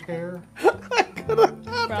each other's hair.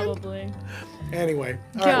 Probably. Anyway,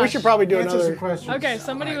 all right, we Gosh. should probably do Answer some another. questions. Okay,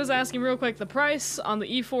 somebody was asking real quick. The price on the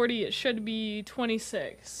E40, it should be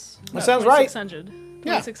 26. That sounds right. 2600.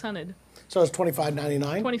 Yeah. 2600. So it's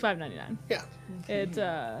 $25.99. $25.99. Yeah, It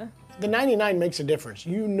the 99 makes a difference.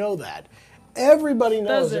 You know that. Everybody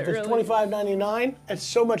knows Does it if it's really? $25.99, it's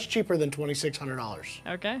so much cheaper than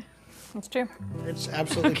 $2,600. okay. That's true. It's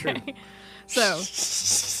absolutely true. So,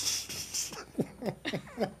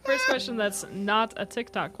 first question that's not a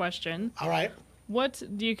TikTok question. All right. What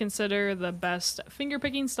do you consider the best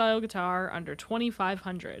fingerpicking style guitar under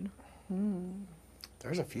 2500?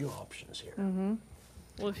 There's a few options here.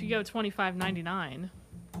 Well, if you go 25.99.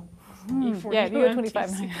 Yeah, if you go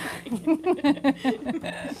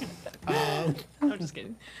 25.99. I'm just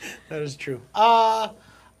kidding. That is true. I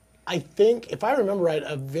think, if I remember right,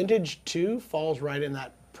 a Vintage 2 falls right in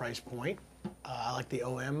that price point. I like the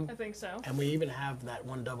OM. I think so. And we even have that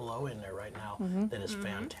 100 in there right now that is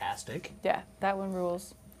fantastic. Yeah, that one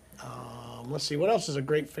rules. Let's see, what else is a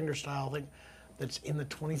great finger-style thing that's in the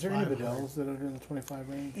Is there any 25? Bedells that are in the 25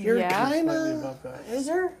 range? You're Yeah. kind Slightly of... above that. Is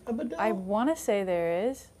there a Bedell? I want to say there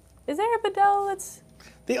is. Is there a Bedell that's...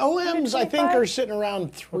 The OMs, I think, 25? are sitting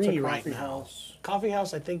around What's a 3 right coffee now. house? Coffee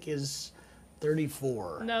House, I think, is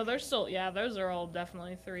 34. No, they're still, those are all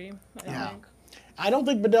definitely 3, I Yeah. think. I don't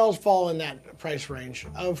think Bedells fall in that price range.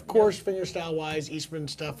 Of course, fingerstyle wise, Eastman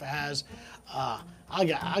stuff has. I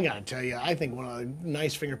got to tell you, I think one of the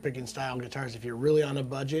nice finger picking style guitars, if you're really on a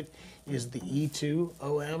budget, is the E2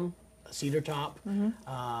 OM. cedar top.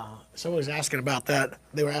 Someone was asking about that.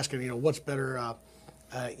 They were asking, what's better,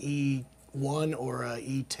 E1 or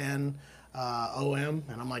E10 OM?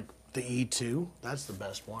 And I'm like, the E2. That's the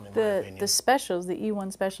best one in my opinion. The specials, the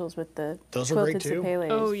E1 specials with the Those are great quilted too. sapele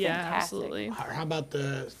Oh is yeah, fantastic. absolutely. How about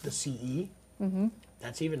the CE? Mm-hmm.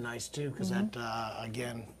 That's even nice too, because that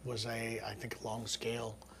again was I think a long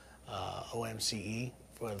scale OMCE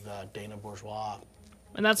with Dana Bourgeois.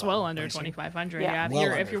 And that's well under pricing. 2,500. Yeah. Yeah, if Well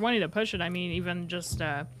you're if under. you're wanting to push it, I mean, even just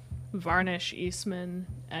varnish, Eastman,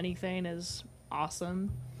 anything is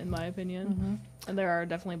awesome in my opinion. And there are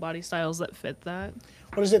definitely body styles that fit that.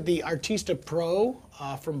 What is it? The Artista Pro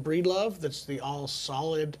from Breedlove. That's the all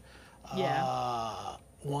solid Yeah.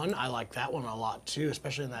 one. I like that one a lot too,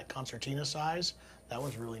 especially in that concertina size. That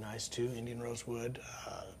one's really nice too. Indian rosewood,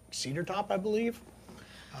 cedar top, I believe.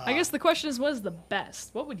 I guess the question is, what is the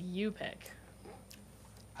best? What would you pick?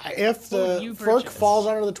 If What would the you Ferk purchase? falls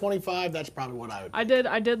under the 25, that's probably what I would.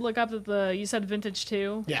 I did look up that you said vintage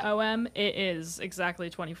 2 Yeah. OM. It is exactly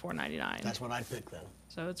 $24.99. That's what I'd pick then.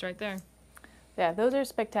 So it's right there. Yeah, those are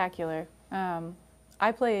spectacular.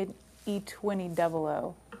 I played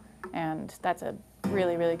E2000, and that's a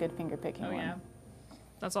really, really good finger picking Oh one. yeah.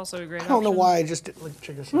 That's also a great I don't know option. why I just did. Like,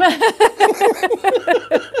 check this out.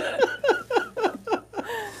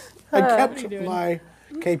 I kept doing? my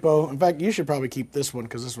capo. In fact, you should probably keep this one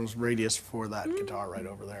because this one's radius for that guitar right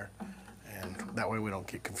over there. And that way we don't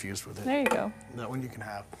get confused with it. There you go. That one you can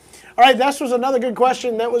have. All right, this was another good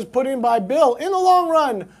question that was put in by Bill. In the long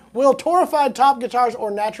run, will torrefied top guitars or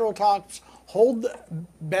natural tops hold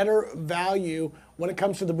better value when it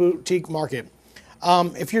comes to the boutique market?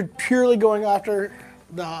 If you're purely going after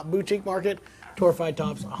the boutique market, torrefied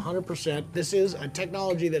tops, 100%. This is a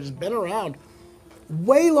technology that has been around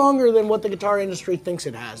way longer than what the guitar industry thinks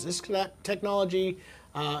it has. This technology,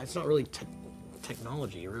 it's not really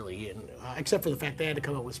technology, really, except for the fact they had to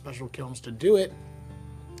come up with special kilns to do it.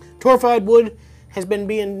 Torrefied wood has been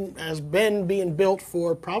being built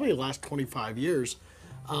for probably the last 25 years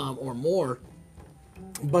or more.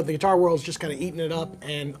 But the guitar world's just kind of eating it up,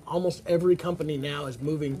 and almost every company now is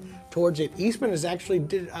moving towards it. Eastman has actually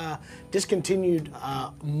discontinued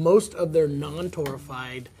most of their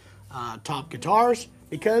non-torrefied top guitars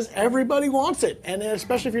because everybody wants it. And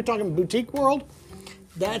especially if you're talking boutique world,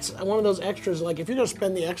 that's one of those extras. Like if you're going to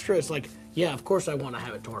spend the extra, it's like, yeah, of course I want to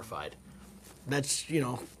have it torrefied. That's,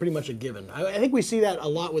 pretty much a given. I think we see that a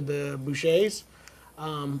lot with the Bouchers.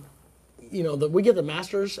 We get the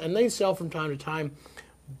masters, and they sell from time to time.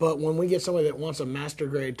 But when we get somebody that wants a master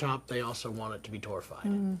grade top, they also want it to be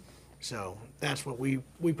torrefied. So that's what we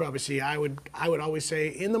probably see. I would always say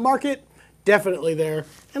in the market, definitely there.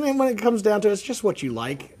 And then when it comes down to it, it's just what you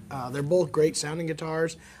like. They're both great sounding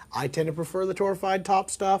guitars. I tend to prefer the torrefied top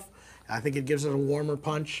stuff. I think it gives it a warmer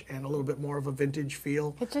punch and a little bit more of a vintage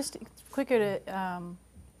feel. It's quicker to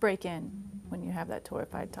break in when you have that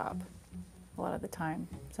torrefied top a lot of the time.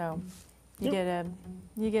 So you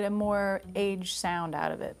get a more aged sound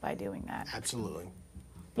out of it by doing that. Absolutely.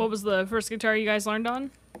 What was the first guitar you guys learned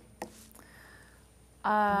on?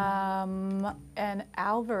 An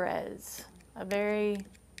Alvarez, a very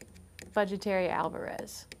budgetary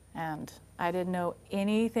Alvarez, and I didn't know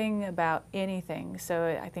anything about anything,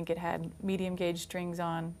 so I think it had medium gauge strings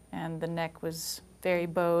on, and the neck was very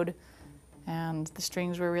bowed, and the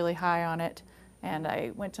strings were really high on it. And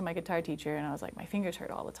I went to my guitar teacher, and I was like, my fingers hurt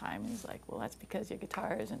all the time. He's like, well, that's because your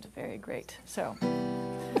guitar isn't very great. So,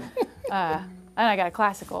 and I got a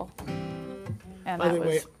classical. And By that the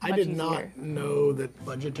way, was I much did easier. not know that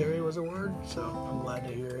budgetary was a word, so I'm glad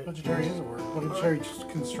to hear it. Budgetary is a word. Budgetary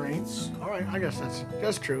constraints. All right, I guess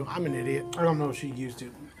that's true. I'm an idiot. I don't know if she used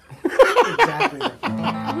it exactly.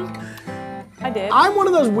 I did. I'm one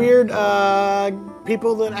of those weird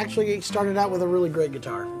people that actually started out with a really great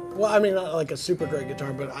guitar. Well, I mean, not like a super great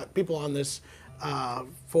guitar, but people on this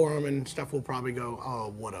forum and stuff will probably go,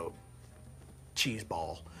 oh, what a cheese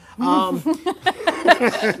ball. That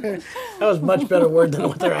was a much better word than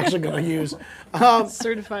what they're actually going to use.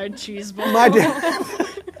 Certified cheese ball. My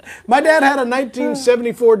dad had a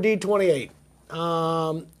 1974 D28,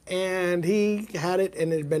 and he had it,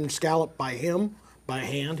 and it had been scalloped by him, by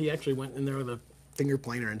hand. He actually went in there with a finger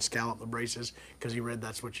planer and scalloped the braces because he read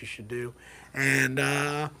that's what you should do. And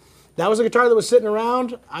that was a guitar that was sitting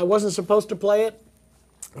around. I wasn't supposed to play it.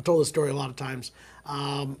 I've told this story a lot of times.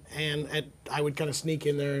 I would kind of sneak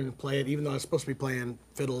in there and play it, even though I was supposed to be playing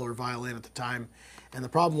fiddle or violin at the time. And the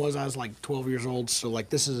problem was I was like 12 years old, so like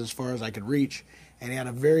this is as far as I could reach. And he had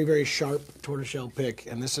a very, very sharp tortoiseshell pick,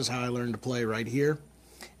 and this is how I learned to play right here.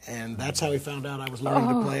 And that's how he found out I was learning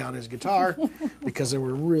to play on his guitar, because there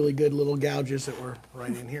were really good little gouges that were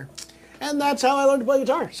right in here. And that's how I learned to play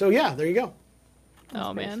guitar. So yeah, there you go.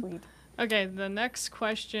 Oh Very man. sweet. Okay, the next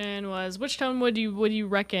question was, which tone would you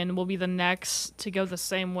reckon will be the next to go the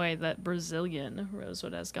same way that Brazilian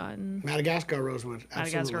rosewood has gotten? Madagascar rosewood.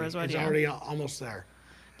 Madagascar Absolutely. rosewood, It's yeah. already almost there.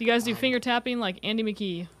 Do you guys do finger tapping like Andy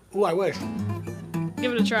McKee? Ooh, I wish.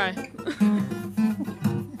 Give it a try.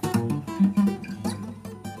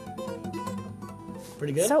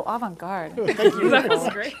 Pretty good. So avant-garde. That was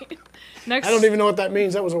great. Next, I don't even know what that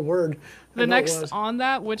means. That was a word. the I know it next was. on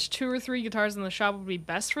that, which 2 or 3 guitars in the shop would be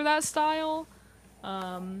best for that style?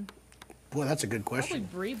 Boy, that's a good Probably question.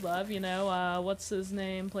 Breedlove, you know. What's his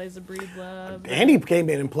name? Plays the Breedlove. Andy came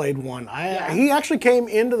in and played one. He actually came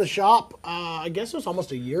into the shop, I guess it was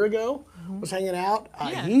almost a year ago, was hanging out.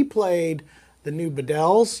 Yeah. He played the new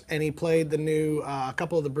Bedell's, and he played the new, a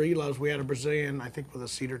couple of the Breedloves. We had a Brazilian, I think, with a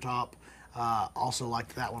cedar top. Also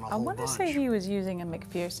liked that one a I whole want to bunch. say he was using a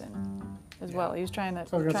McPherson as well. He was trying to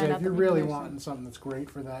So I was try gonna say, out if the you're really McPherson. wanting something that's great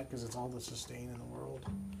for that, because it's all the sustain in the world.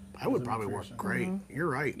 That would probably work McPherson. great. You're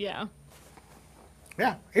right. Yeah.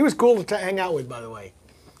 Yeah, he was cool to hang out with, by the way.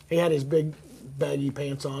 He had his big baggy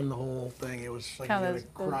pants on, the whole thing. It was like Kind You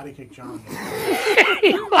of gotta karate kick John.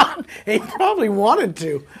 he probably wanted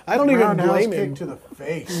to. I don't even Roundhouse blame kick him. to the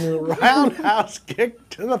face. Roundhouse kick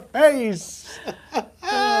to the face.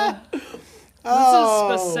 This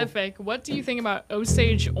is specific. What do you think about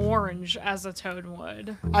Osage Orange as a tone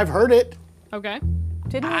wood? I've heard it. Okay.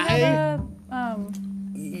 Didn't we have a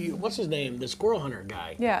What's his name? The squirrel hunter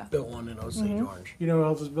guy. Yeah. Built one in Osage Orange. You know who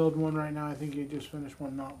else is building one right now? I think he just finished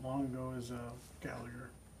one not long ago. Is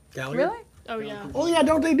Gallagher. Gallagher? really? Oh yeah. Oh yeah,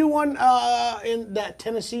 don't they do one in that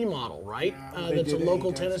Tennessee model, right? They That's a did local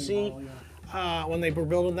in Tennessee. model, yeah. When they were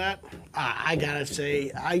building that, I gotta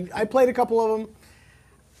say, I played a couple of them.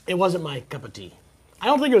 It wasn't my cup of tea. I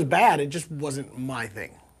don't think it was bad. It just wasn't my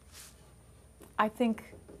thing. I think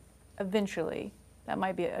eventually that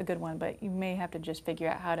might be a good one, but you may have to just figure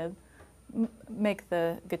out how to make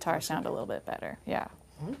the guitar sound a little bit better. Yeah.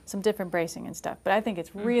 Some different bracing and stuff. But I think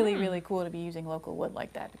it's really, really cool to be using local wood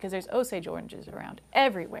like that because there's Osage oranges around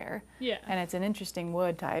everywhere. Yeah. And it's an interesting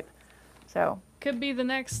wood type. So Could be the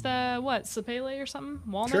next what, Sapele or something?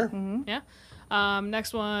 Walnut? Sure. Yeah.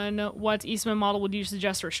 Next one, what Eastman model would you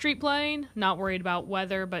suggest for street playing? Not worried about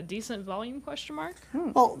weather, but decent volume, question mark?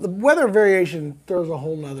 Well, the weather variation throws a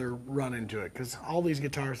whole nother run into it because all these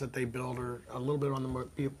guitars that they build are a little bit on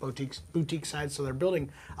the boutique side, so they're building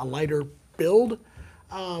a lighter build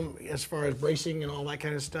as far as bracing and all that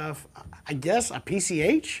kind of stuff. I guess a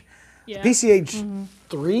PCH, Yeah. PCH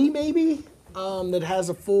 3 maybe, that has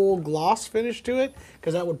a full gloss finish to it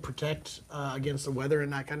because that would protect against the weather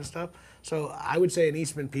and that kind of stuff. So I would say an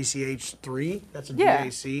Eastman PCH 3. That's a Yeah.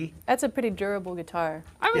 GAC. that's a pretty durable guitar.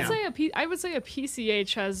 I would Yeah. say I would say a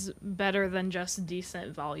PCH has better than just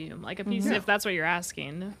decent volume. Like a PC, if that's what you're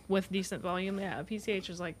asking, with decent volume, yeah, a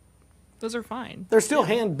PCH is like, those are fine. They're still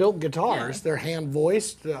hand-built guitars. Yeah. They're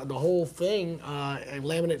hand-voiced, the whole thing.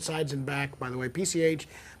 Laminate sides and back, by the way. PCH,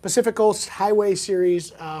 Pacific Coast Highway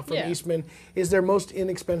Series from Yeah. Eastman is their most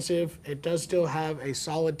inexpensive. It does still have a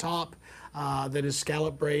solid top that is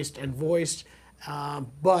scallop braced and voiced,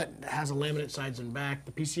 but has a laminate sides and back.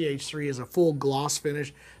 The PCH 3 is a full gloss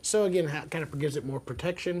finish. So again, kind of gives it more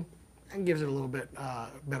protection and gives it a little bit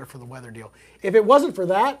better for the weather deal. If it wasn't for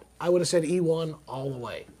that, I would have said E1 all the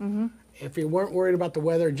way. If you weren't worried about the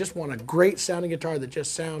weather, just want a great sounding guitar that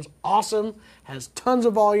just sounds awesome, has tons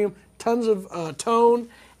of volume, tons of tone,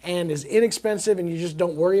 and is inexpensive, and you just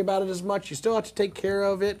don't worry about it as much. You still have to take care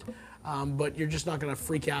of it, but you're just not going to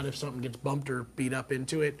freak out if something gets bumped or beat up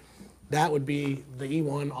into it. That would be the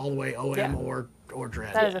E1 all the way OM Yeah. or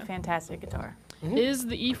Dread. That is a fantastic guitar. Is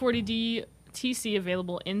the E40D TC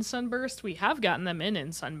available in Sunburst? We have gotten them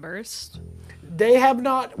in Sunburst. We have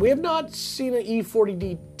not seen an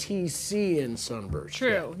E40D TC in Sunburst.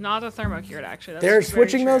 True, not a thermocured actually. That's They're very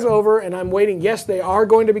switching those true. over, and I'm waiting. Yes, they are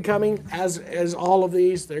going to be coming, as all of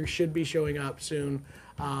these. They should be showing up soon.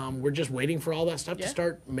 We're just waiting for all that stuff to Yeah.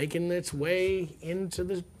 start making its way into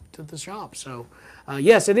the shop. So,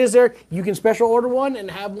 yes, it is there. You can special order one and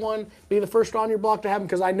have one be the first on your block to have them,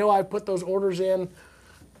 because I know I've put those orders in,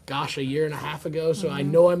 gosh, a year and a half ago. So I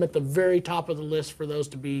know I'm at the very top of the list for those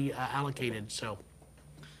to be allocated. So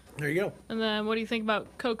there you go. And then what do you think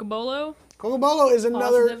about Cocobolo? Cocobolo is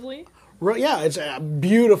another. Positively? Yeah, it's a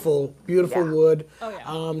beautiful, beautiful wood. Oh,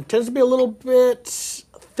 yeah. Tends to be a little bit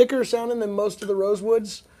thicker sounding than most of the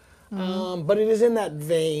rosewoods, but it is in that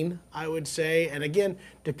vein, I would say. And again,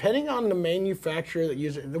 depending on the manufacturer that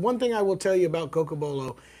uses it, the one thing I will tell you about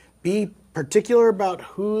Cocobolo, be particular about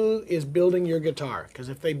who is building your guitar, because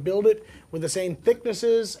if they build it with the same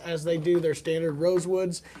thicknesses as they do their standard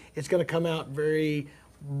rosewoods, it's going to come out very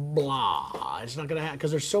blah. It's not going to have,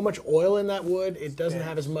 because there's so much oil in that wood, it doesn't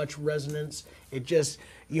have as much resonance. It just,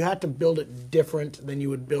 you have to build it different than you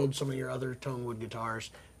would build some of your other tone wood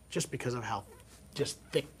guitars, just because of how just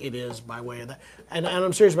thick it is by way of that. And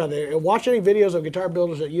I'm serious about that. Watch any videos of guitar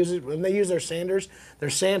builders that use it. When they use their sanders, their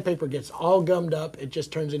sandpaper gets all gummed up. It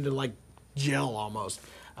just turns into like gel almost,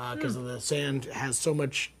 because the sand has so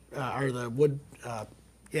much, or the wood,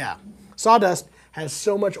 sawdust has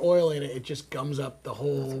so much oil in it, it just gums up the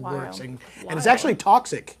whole works. And it's actually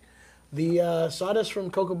toxic. The sawdust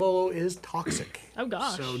from Cocobolo is toxic. Oh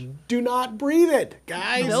gosh. So do not breathe it,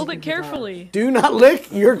 guys. Build it carefully. Do not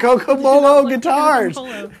lick your Cocobolo guitars.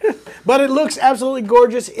 But it looks absolutely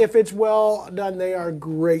gorgeous if it's well done. They are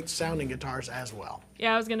great sounding guitars as well.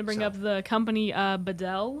 Yeah, I was going to bring up the company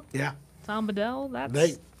Bedell. Yeah. Tom Bedell.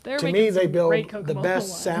 They're to making me, they some build great the Cocobolo best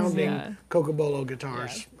ones. sounding Cocobolo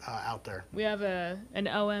guitars out there. We have an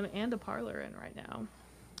OM and a parlor in right now.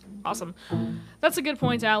 Awesome. That's a good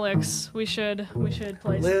point, Alex. We should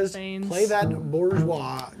play Liz, some things. play that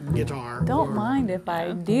Bourgeois guitar. Don't mind if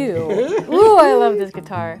I do. Ooh, I love this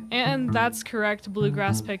guitar. And that's correct,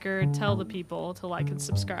 Bluegrass Picker. Tell the people to like and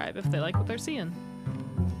subscribe if they like what they're seeing.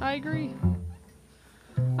 I agree.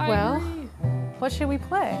 Well, agree. What should we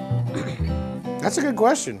play? That's a good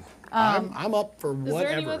question. I'm up for Is there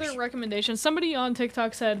any whatever. other recommendations? Somebody on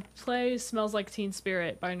TikTok said, play Smells Like Teen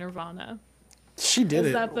Spirit by Nirvana. She did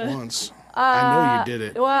Is it that the- once. I know you did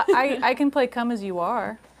it. Well, I can play Come As You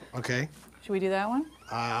Are. Okay. Should we do that one?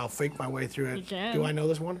 I'll fake my way through it. You can. Do I know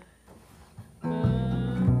this one?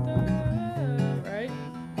 Right?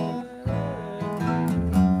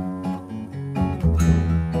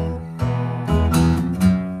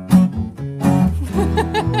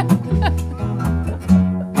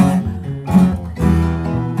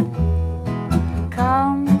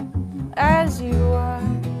 Come as you are,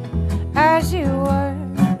 as you were,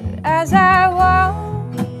 as I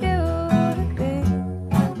want you to be,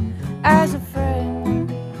 as a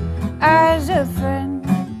friend, as a friend,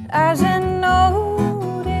 as an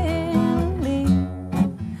old enemy.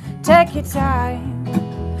 Take your time,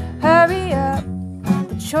 hurry up,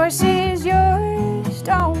 the choice is yours,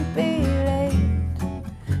 don't be late.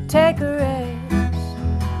 Take a rest,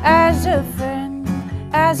 as a friend,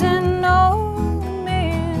 as an old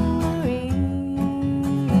memory.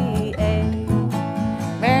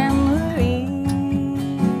 Memory,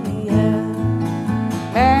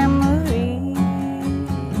 memory,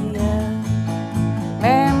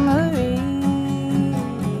 memory.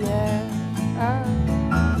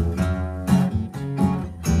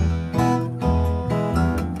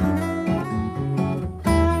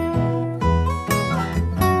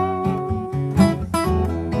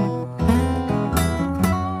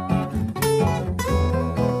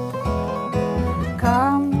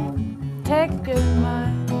 Come, take a good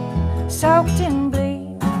mind, soaked in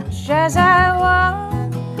bleach, as I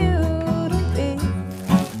want you to be,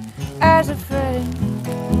 as a friend,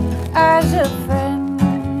 as a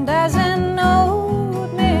friend, as an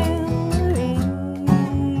old memory.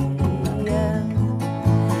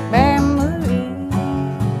 Memory,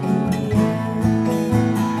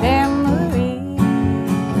 memory,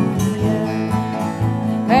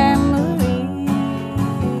 memory.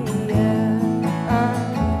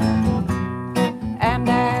 And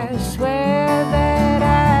I swear that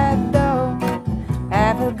I don't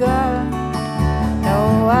have a gun.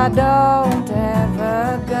 No, I don't have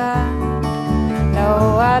a gun.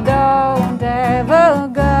 No, I don't have a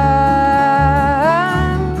gun.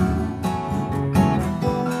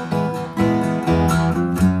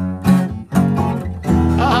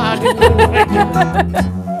 I didn't know what I did.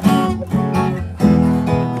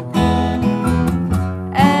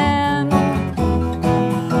 And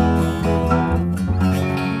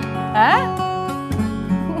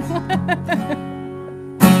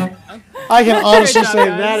I can honestly job, say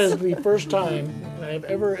guys. that is the first time I have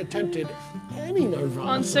ever attempted any Nirvana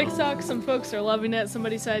On song. TikTok, some folks are loving it.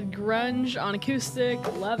 Somebody said grunge on acoustic.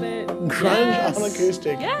 Love it. Grunge on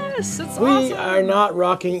acoustic. Yes, it's We awesome. are not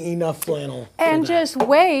rocking enough flannel. for And that. just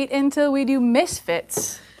wait until we do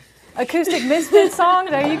Misfits. Acoustic Misfits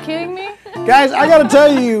songs? Are you kidding me? Guys, I gotta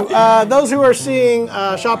tell you, those who are seeing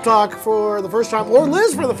Shoppe-Talk for the first time, or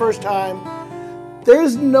Liz for the first time,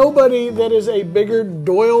 there's nobody that is a bigger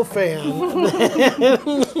Doyle fan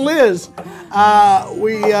than Liz.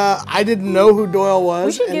 I didn't know who Doyle was.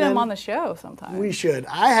 We should and get him then on the show sometime. We should.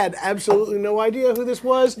 I had absolutely no idea who this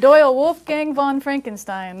was. Doyle Wolfgang von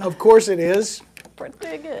Frankenstein. Of course it is.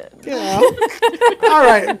 pretty good. Yeah. All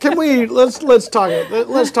right. Can we let's talk.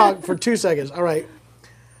 Let's talk for 2 seconds. All right.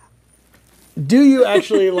 Do you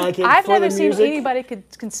actually like it I've for the never seen music? anybody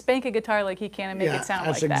can spank a guitar like he can and make it sound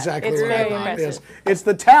that's like that. exactly It's what very I thought. impressive. Yes. It's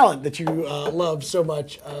the talent that you love so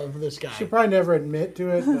much of this guy. She'll probably never admit to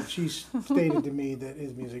it, but she stated to me that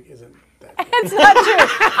his music isn't that good. It's not true.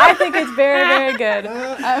 I think it's very, very good.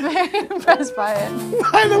 I'm very impressed by it.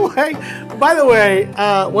 By the way,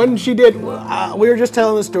 when she did, we were just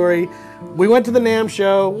telling the story. We went to the NAMM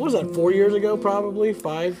show. What was that? 4 years ago, probably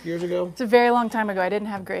 5 years ago. It's a very long time ago. I didn't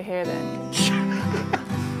have gray hair then.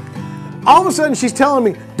 All of a sudden, she's telling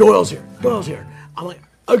me, Doyle's here. Doyle's here. I'm like,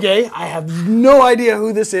 okay, I have no idea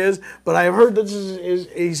who this is, but I have heard that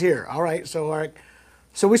he's here. All right, so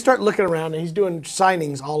we start looking around, and he's doing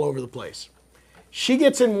signings all over the place. She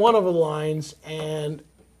gets in one of the lines, and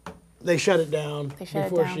they shut it down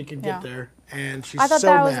before she could get there, and she's so mad. I thought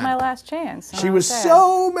that was my last chance. She was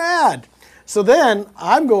so mad. So then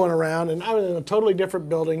I'm going around, and I was in a totally different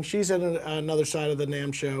building. She's in another side of the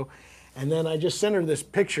NAMM show, and then I just sent her this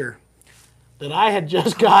picture that I had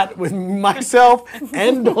just got with myself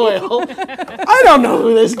and Doyle. I don't know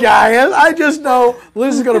who this guy is. I just know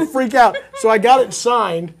Liz is going to freak out. So I got it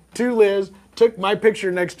signed to Liz, took my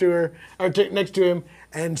picture next to her, or next to him,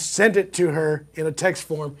 and sent it to her in a text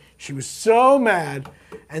form. She was so mad.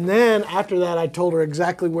 And then after that, I told her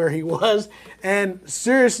exactly where he was. And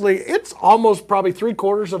seriously, it's almost probably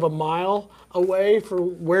 3/4 of a mile away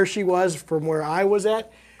from where she was from where I was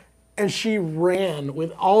at. And she ran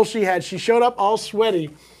with all she had. She showed up all sweaty.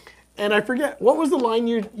 And I forget, what was the line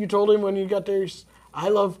you told him when you got there? I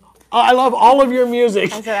love all of your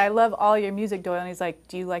music. I said, I love all your music, Doyle. And he's like,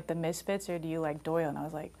 do you like the Misfits or do you like Doyle? And I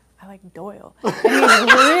was like, I like Doyle. And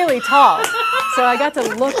he's really tall. So I got to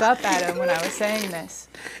look up at him when I was saying this.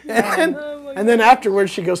 And then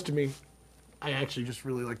afterwards she goes to me, I actually just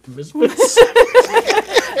really like the Misfits.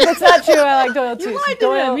 That's not true. I like Doyle too. You So lied to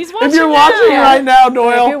Doyle, him. He's watching If you're now. watching right now, if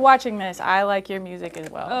Doyle. you're watching this, I like your music as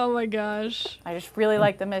well. Oh my gosh. I just really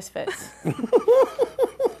like the Misfits.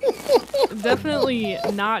 Definitely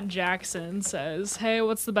not Jackson says, hey,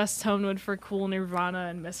 what's the best tone wood for cool Nirvana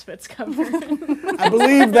and Misfits cover? I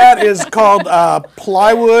believe that is called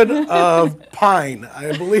plywood of pine.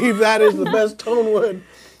 I believe that is the best tone wood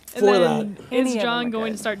for that. Is Any of them John are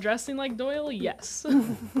going good. to start dressing like Doyle? Yes.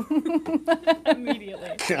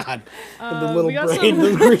 Immediately. God, the little we got braid, some-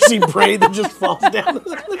 the greasy braid that just falls down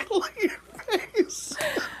the middle of your face.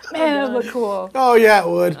 Man, it would look cool. Oh yeah, it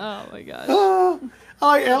would. Oh my gosh.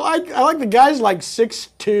 I like the guys like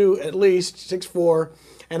 6'2", at least 6'4",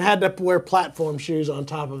 and had to wear platform shoes on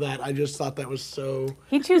top of that. I just thought that was so.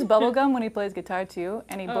 He chews bubble gum when he plays guitar too,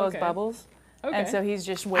 and he blows okay. bubbles. Okay. And so he's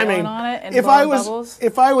just I wailing mean, on it and if blowing I was bubbles.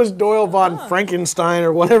 if I was Doyle von Frankenstein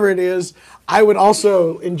or whatever it is, I would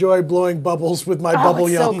also enjoy blowing bubbles with my bubble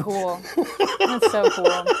it's yum. so cool. That's so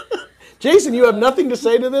cool. Jason, you have nothing to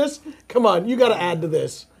say to this? Come on, you got to add to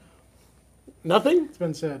this. Nothing? It's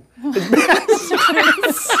been said.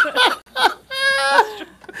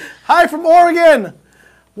 Hi from Oregon.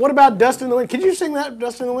 What about Dust in the Wind? Could you sing that,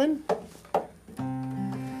 Dust in the Wind?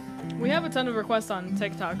 We have a ton of requests on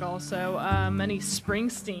TikTok also. Many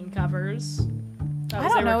Springsteen covers. That I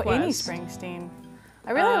was don't a know request. any Springsteen.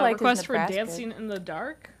 I really like his request for Nebraska. Dancing in the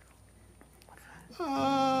Dark.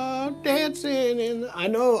 Dancing in. I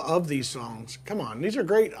know of these songs. Come on, these are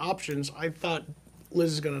great options. I thought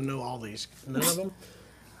Liz is gonna know all these. None of them.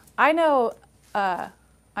 I know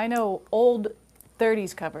old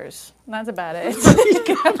 30s covers. That's about it.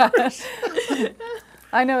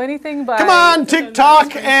 I know anything by. Come on,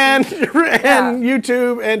 TikTok and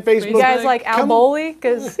YouTube and Facebook. You guys like Al Come- Boley?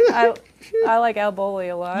 Because I like Al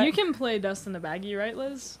Boley a lot. You can play Dust in a Baggie, right,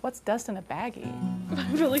 Liz? What's Dust in a Baggie?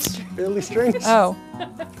 Really strange. Billy Strings. Oh.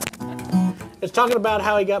 It's talking about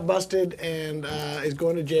how he got busted and is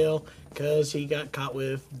going to jail because he got caught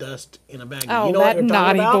with dust in a baggie. Oh, you know that what you're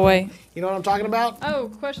talking naughty about? boy. You know what I'm talking about? Oh,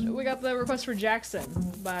 question. We got the request for Jackson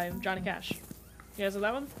by Johnny Cash. You guys have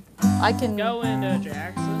that one? I can. Go into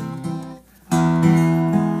Jackson.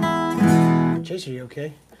 Jason, are you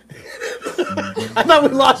okay? I thought we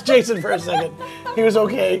lost Jason for a second. He was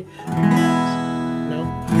okay. No?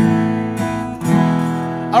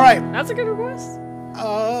 All right. That's a good request.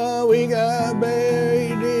 We got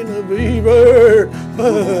buried in a beaver.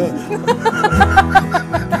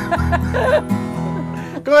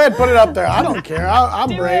 Go ahead, put it up there. I don't care. I'm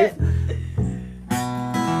Do brave.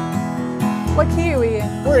 What key are we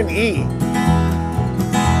in? We're in E.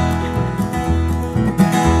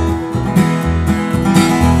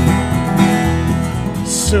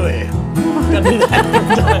 Suey. Gotta do that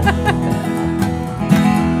every time.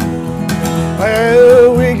 Well,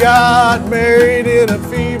 got married in a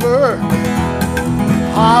fever,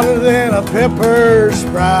 hotter than a pepper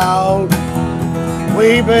sprout.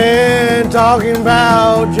 We've been talking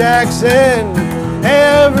about Jackson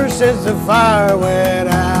ever since the fire went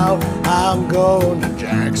out. I'm going to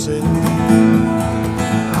Jackson.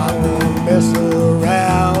 I'm gonna mess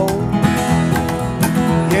around.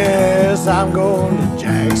 Yes, I'm going to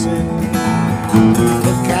Jackson.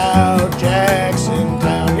 Look out, Jackson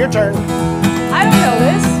Town. Your turn. I don't know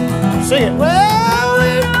this. Sing it. Well,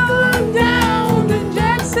 we're going down to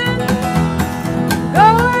Jackson. Go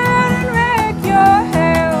ahead and wreck your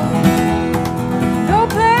hell. Go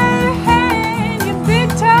play your hand, you big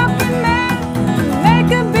talking man.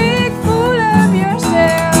 Make a big fool of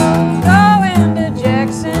yourself. Go into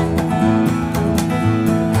Jackson.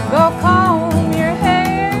 Go comb your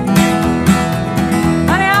hair.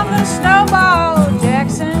 Honey, I'm gonna snowball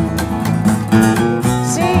Jackson.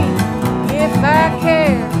 See if I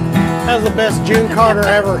care. That's the best June Carter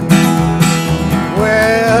ever.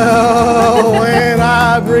 Well, when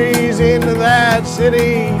I breeze into that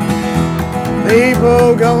city,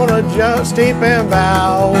 people gonna jump steep and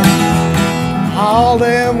bow. All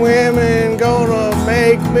them women gonna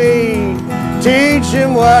make me teach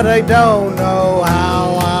them what they don't know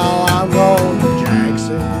how. I'm going to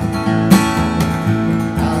Jackson.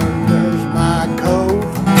 There's my coat,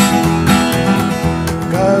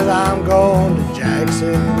 'cause I'm going to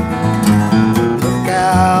Jackson. Look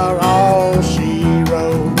out, all she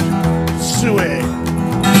wrote. Sweet.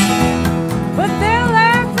 But they'll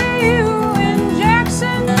laugh at you in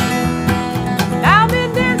Jackson. I'll be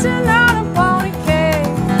dancing on a pony cake.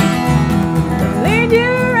 Lead you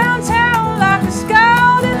around town like a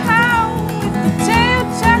scalded hound with the tail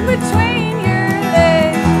tucked between your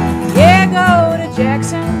legs. Yeah, go to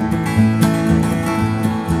Jackson,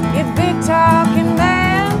 you big talking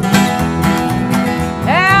man.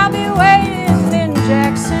 I'll be waiting in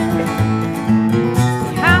Jackson.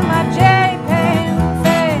 I'm my J-Pan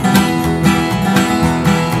fan.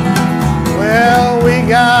 Well, we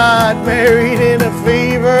got married in a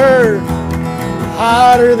fever,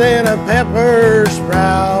 hotter than a pepper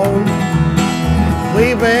sprout.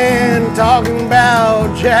 We've been talking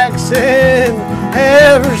about Jackson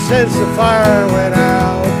ever since the fire went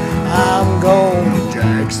out. I'm going to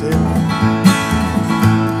Jackson,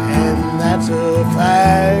 and that's a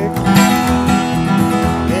fact.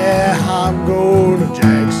 Yeah, I'm going to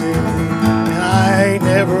Jackson, and I ain't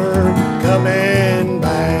never coming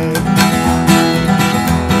back.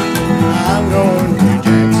 I'm going to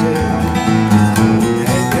Jackson,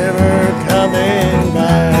 ain't never coming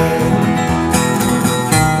back.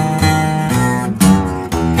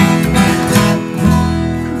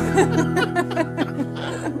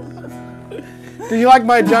 Did you like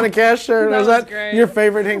my Johnny Cash shirt? That Was was that great. your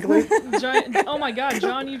favorite Hinckley? Oh my God,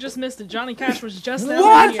 John, you just missed it. Johnny Cash was just down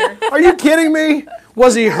What? here. Are you kidding me?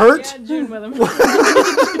 Was he hurt? Yeah, June with him.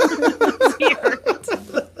 Was he hurt?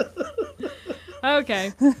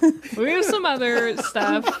 Okay, we have some other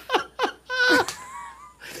stuff.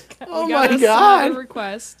 Oh We my got a God. song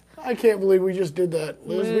request. I can't believe we just did that.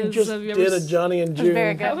 Liz, we Liz, just have you ever did a s- Johnny and June.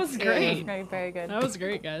 Very good. That was great. Very, very good. That was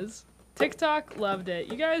great, guys. TikTok loved it.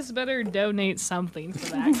 You guys better donate something for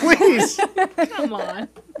that. Please. Come on.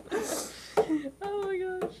 Oh my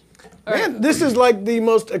gosh. All right. Man, this is like the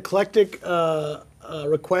most eclectic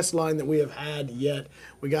request line that we have had yet.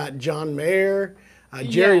 We got John Mayer,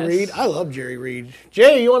 Jerry Yes. Reed. I love Jerry Reed.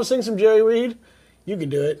 Jay, you want to sing some Jerry Reed? You can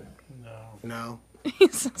do it. No.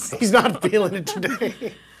 He's not feeling it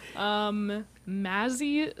today.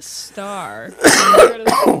 Mazzy Star.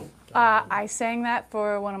 I sang that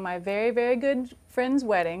for one of my very, very good friends'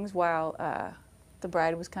 weddings while the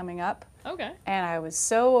bride was coming up. Okay. And I was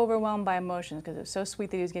so overwhelmed by emotions because it was so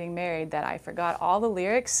sweet that he was getting married that I forgot all the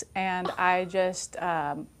lyrics and I just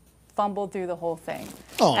fumbled through the whole thing.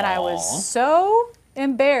 And I was so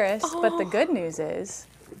embarrassed, but the good news is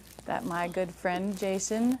that my good friend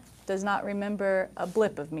Jason does not remember a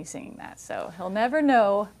blip of me singing that. So he'll never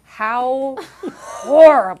know how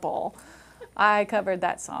horrible I covered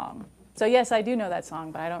that song. So yes, I do know that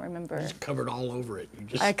song, but I don't remember. Covered all over it. You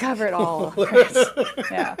just... I covered all over it.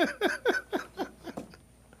 Yeah,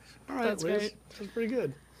 All right, That's Liz. great. That's pretty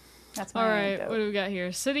good. that's my All right. anecdote. What do we got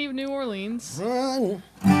here? City of New Orleans. Run.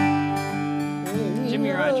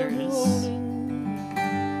 Jimmy Rogers.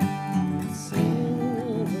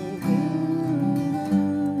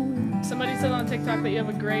 Somebody said on TikTok that you have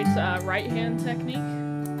a great right hand technique.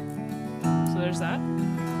 So there's that.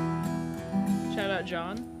 Shout out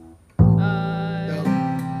John.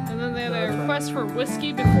 And then they had a request for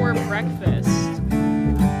whiskey before breakfast.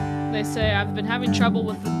 They say, I've been having trouble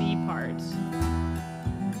with the B part.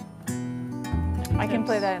 I can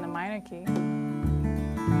play that in a minor key.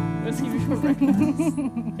 Let's see if you recognize.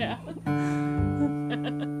 Yeah.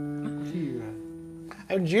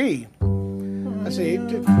 G. Let's see.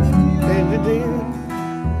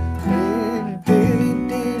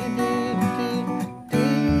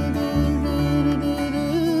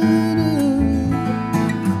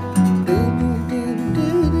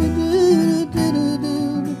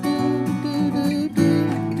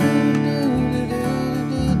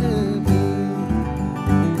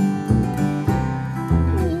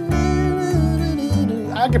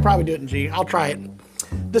 I could probably do it in G. I'll try it.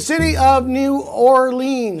 The city of New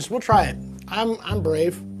Orleans. We'll try it. I'm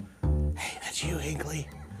brave. Hey, that's you, Hinkley.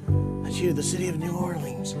 That's you, the city of New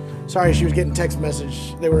Orleans. Sorry, she was getting text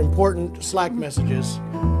messages. They were important Slack messages.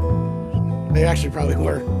 They actually probably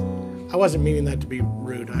were. I wasn't meaning that to be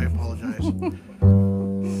rude. I apologize.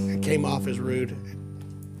 It came off as rude.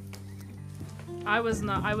 I was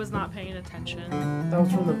not paying attention. That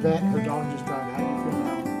was from the vet. Her dog just died. How do you feel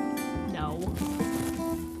now? No.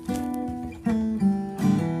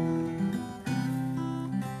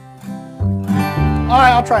 All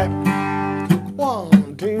right, I'll try it.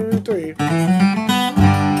 1, 2, 3.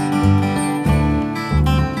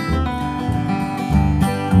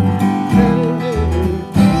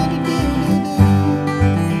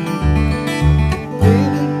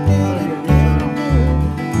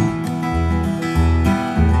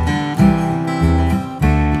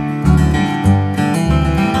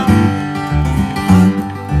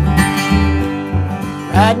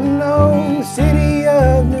 Riding on the city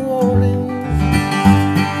of New Orleans,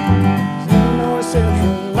 North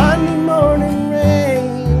Central Monday morning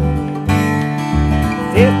rain.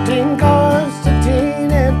 15 cars,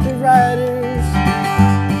 16 empty riders,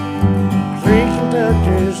 3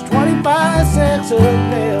 conductors, 25 sets of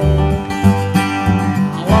mail.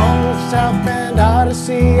 Along the southbound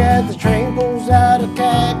Odyssey as the train pulls out of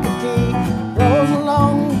Kankakee, rolls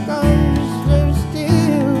along the guns of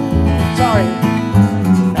steel. Sorry.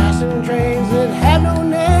 Trains that have no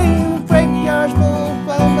name, freight yards full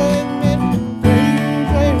of men,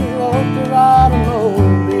 trains roll their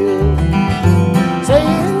automobiles,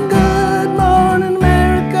 saying good morning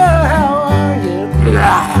America, how are you?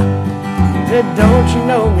 Said, don't you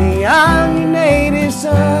know me? I'm your native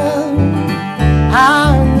son.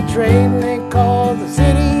 I'm the train they call the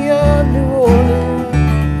city of New Orleans.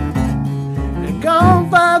 They're gone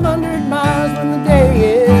 500 miles when the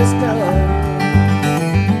day is done.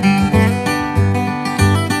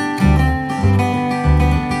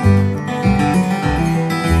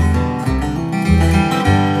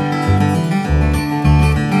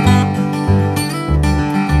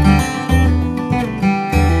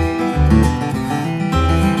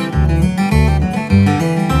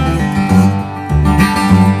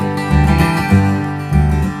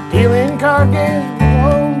 Carcass,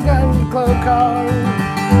 old guns, club cars.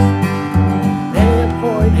 Many a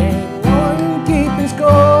point and no one keeping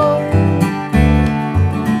score.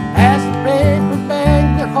 Pass the paper bag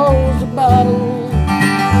that holds the bottle.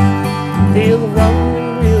 Feel the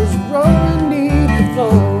rumbling wheels rolling beneath the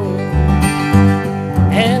floor.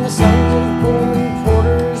 And the sons of Pullman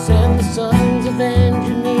porters and the sons of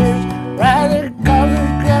engineers ride their cars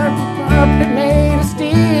with carpet made of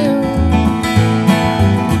steel.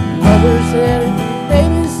 Mothers and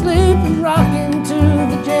babies sleeping, rocking to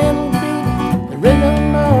the gentle beat. The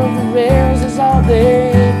rhythm of the rails is all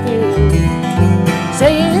they feel.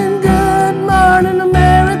 Saying good morning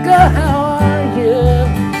America, how are you?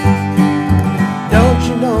 Don't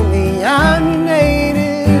you know me? I'm your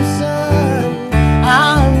native son.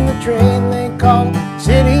 I'm the train they call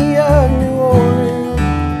City of New Orleans.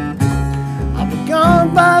 I'll be gone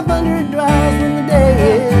 500 miles when the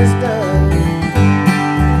day is done.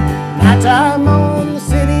 Time on the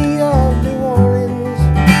city of New Orleans,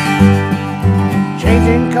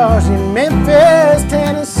 changing cars in Memphis,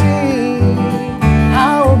 Tennessee.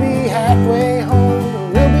 I'll be halfway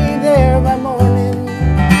home, we'll be there by morning.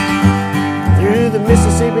 Through the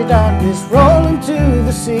Mississippi darkness, rolling to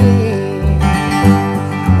the sea.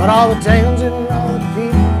 But all the towns and all the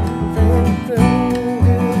people from the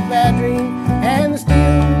bad dream and the steel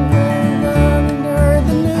under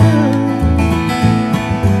the noon.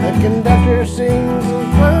 The conductor sings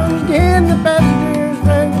and drums again, the passengers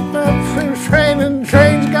bring the train, and the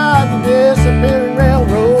train's got the disappearing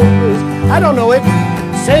railroad blues. I don't know it.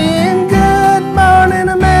 Saying good morning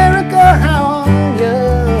America, how are you?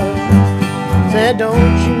 Said,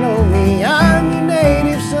 don't you know me? I'm your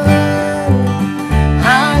native son.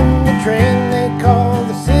 I'm the train they call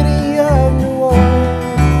the city of New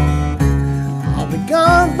Orleans. I'll be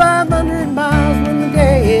gone 500 miles when the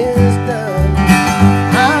day is done.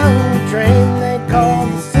 I'm the train they call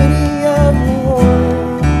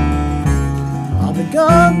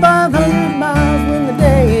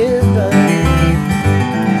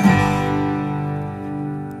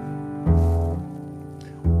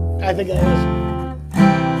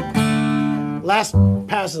last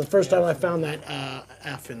pass is the first time I found that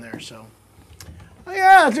F in there. So, oh,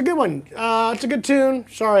 yeah, it's a good one. It's a good tune.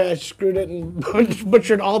 Sorry, I screwed it and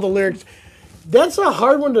butchered all the lyrics. That's a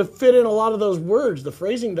hard one to fit in a lot of those words. The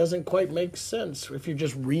phrasing doesn't quite make sense if you're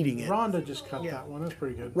just reading it. Rhonda just cut that one. That's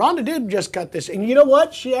pretty good. Rhonda did just cut this. And you know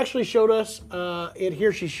what? She actually showed us it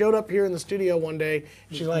here. She showed up here in the studio one day.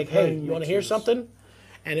 She's like, hey, you want to hear something?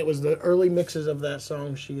 And it was the early mixes of that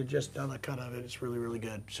song. She had just done a cut of it. It's really, really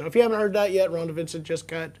good. So if you haven't heard that yet, Rhonda Vincent just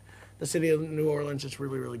cut The City of New Orleans. It's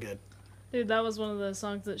really, really good. Dude, that was one of the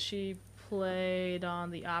songs that she played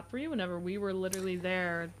on the Opry whenever we were literally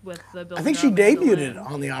there with the building. I think she debuted it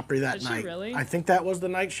on the Opry that Did she night. really? I think that was the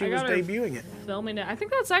night she was got her debuting it. Filming it. I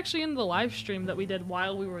think that's actually in the live stream that we did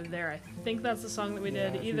while we were there. I think that's the song that we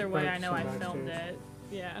did. Yeah, Either she's way, I know I practicing filmed backstage. it.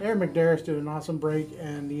 Yeah. Aaron McDarris did an awesome break,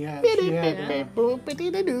 and she had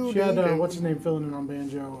what's his name filling in on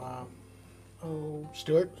banjo.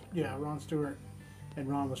 Stuart? Yeah, Ron Stewart, and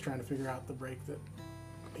Ron was trying to figure out the break that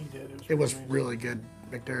he did. It was amazing. really good.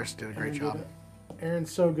 McDarris did a great job.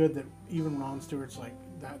 Aaron's so good that even Ron Stewart's like,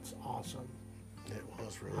 that's awesome. It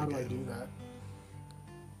was really How do good. I do that?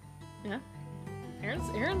 Yeah.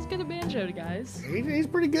 Aaron's good at banjo, guys. He's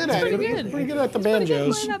pretty good at it. pretty good. He's pretty good at the Pretty good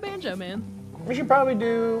banjos. playing that banjo, man. We should probably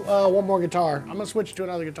do one more guitar. I'm going to switch to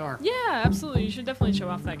another guitar. Yeah, absolutely. You should definitely show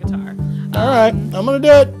off that guitar. All right, I'm going to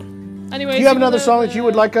do it. Anyway, Do you have another song that you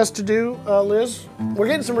would like us to do, Liz? We're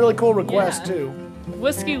getting some really cool requests, Yeah. too.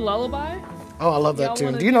 Whiskey Lullaby? Oh, I love that Y'all tune.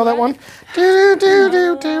 wanna Do you do know that that? one? Do, do,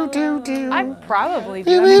 do, do, do, do. I probably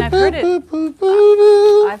do. I mean, I've heard it.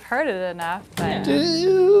 I've heard it enough, but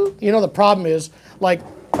You know, the problem is, like,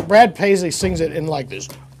 Brad Paisley sings it in like this.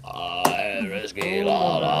 Whiskey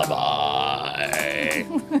lullaby.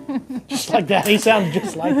 Just like that. He sounds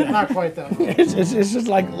just like that. Not quite that. It's just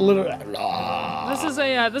like literally.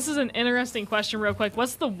 This is an interesting question, real quick.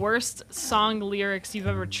 What's the worst song lyrics you've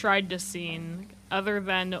ever tried to sing, other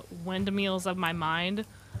than "Windmills of My Mind"?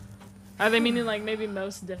 Are they meaning like maybe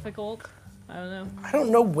most difficult? I don't know. I don't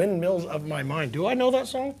know Windmills of My Mind. Do I know that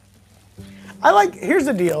song? Here's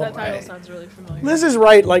the deal. That title sounds really familiar. Liz is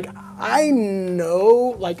right. Like, I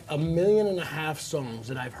know like 1.5 million songs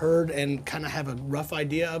that I've heard and kind of have a rough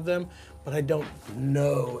idea of them, but I don't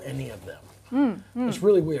know any of them. It's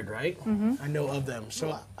really weird, right? I know of them.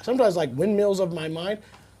 So sometimes, like Windmills of My Mind,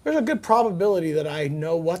 there's a good probability that I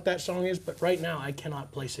know what that song is, but right now I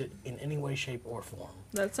cannot place it in any way, shape, or form.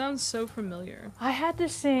 That sounds so familiar. I had to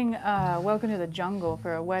sing "Welcome to the Jungle"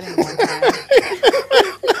 for a wedding one time.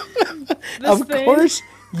 Of course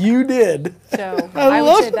you did. So I I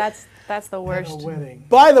love would say it. that's the A worst. wedding.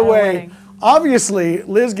 By the A way, wedding. obviously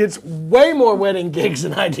Liz gets way more wedding gigs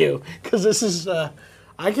than I do, because this is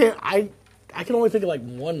I can only think of like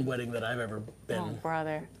one wedding that I've ever Oh, been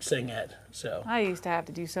brother. sing at. So I used to have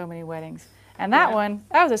to do so many weddings. And that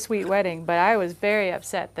was a sweet wedding, but I was very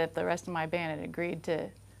upset that the rest of my band had agreed to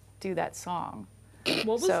do that song. What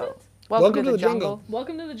was So, it? Welcome to the Jungle.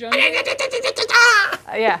 Welcome to the Jungle.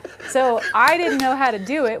 Yeah. So I didn't know how to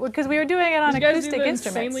do it because we were doing it on Did you guys do acoustic the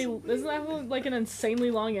instruments. Isn't that like an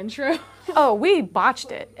insanely long intro? Oh, we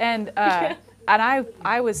botched it. And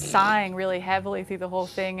I was sighing really heavily through the whole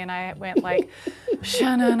thing, and I went like,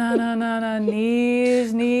 sha-na-na-na-na-na,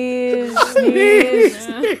 knees, knees, knees.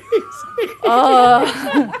 Oh.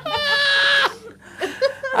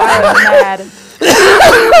 I was mad.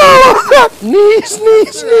 Knees.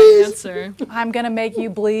 Answer. I'm going to make you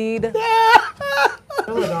bleed.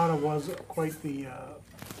 Belladonna was quite the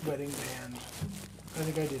wedding band. I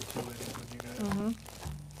think I did 2 weddings with you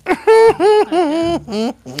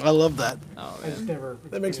guys. I love that. I just never.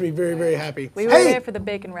 That makes me very, very happy. We were Hey, there for the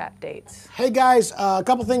bacon wrap dates. hey guys, a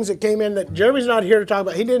couple things that came in that Jeremy's not here to talk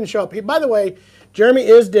about. He didn't show up. By the way, Jeremy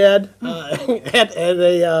is dead at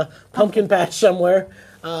a pumpkin patch somewhere.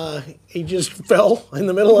 He just fell in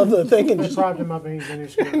the middle of the thing and I just propped him up and he's in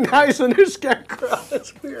his scarecrow. now he's a new scarecrow.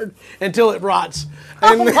 That's weird. Until it rots.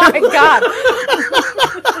 Oh my God.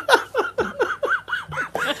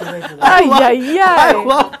 Ay, ay, ay.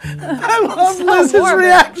 I love Liz's morbid.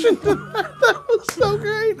 reaction to that. That was so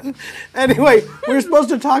great. Anyway, we were supposed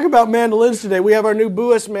to talk about mandolins today. We have our new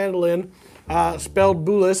Bourgeois mandolin, spelled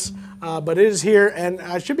Bourgeois, but it is here, and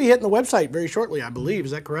I should be hitting the website very shortly, I believe.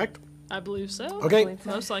 Is that correct? I believe so. Okay.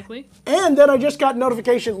 Most likely. And then I just got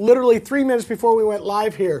notification literally 3 minutes before we went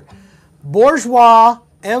live here. Bourgeois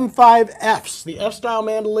M5Fs, the F-style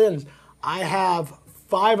mandolins. I have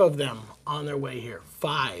 5 of them on their way here.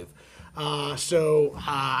 5. So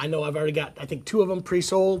I know I've already got, I think, 2 of them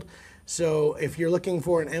pre-sold. So if you're looking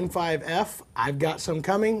for an M5F, I've got some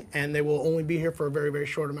coming, and they will only be here for a very, very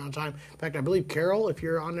short amount of time. In fact, I believe, Carol, if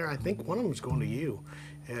you're on there, I think one of them is going to you.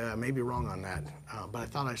 Yeah, I may be wrong on that, but I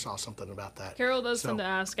thought I saw something about that. Carol does So- tend to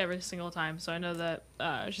ask every single time, so I know that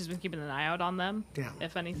she's been keeping an eye out on them. Yeah.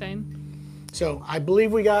 If anything. So I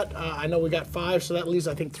believe we got, I know we got 5, so that leaves,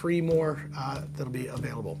 I think, 3 more that'll be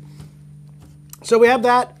available. So we have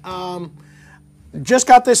that. Just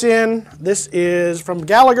got this in. This is from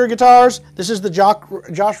Gallagher Guitars. This is the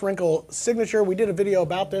Josh Wrinkle signature. We did a video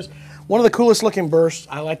about this. One of the coolest looking bursts.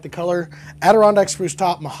 I like the color. Adirondack spruce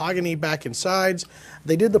top, mahogany back and sides.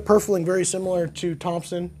 They did the purfling very similar to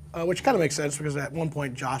Thompson, which kind of makes sense because at one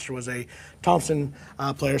point Josh was a Thompson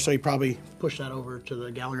player, so he probably pushed that over to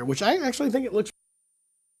the Gallagher, which I actually think it looks.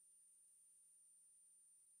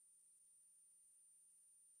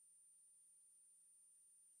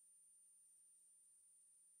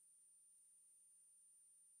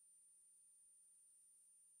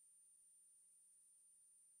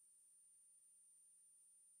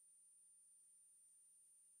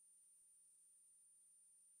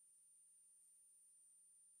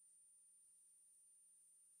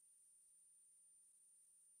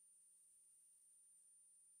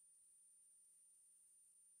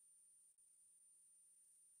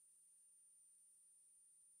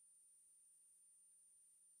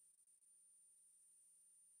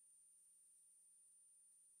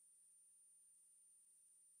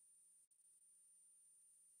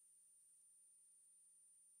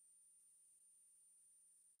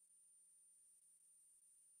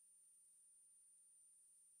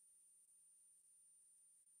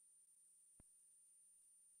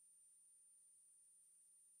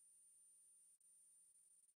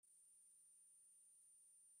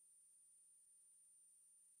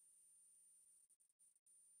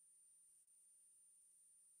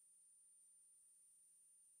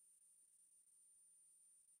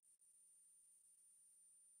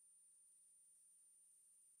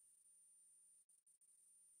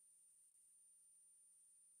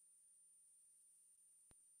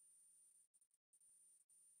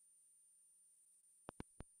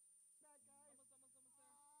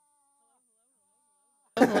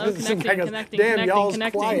 Hello, Some guy connecting, goes, connecting, "Damn, connecting, y'all's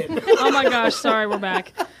connecting. quiet." Oh my gosh, sorry, we're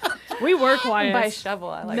back. We were quiet. By shovel,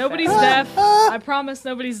 I like Nobody's that. deaf. I promise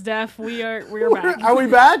nobody's deaf. We are back. Are we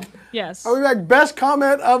back? Yes. Are we back? Best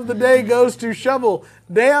comment of the day goes to Shovel.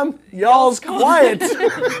 Damn, y'all's quiet.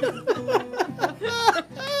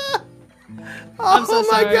 I'm so Oh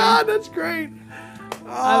my sorry. God, that's great.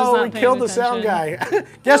 I was Oh, not we paying killed the sound attention. guy.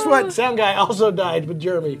 Guess what? Sound guy also died with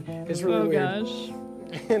Jeremy. It's really Oh weird. gosh.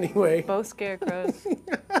 Anyway, Both scarecrows.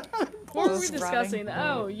 What were we Both discussing? rotting.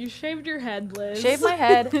 Oh, you shaved your head, Liz. Shaved my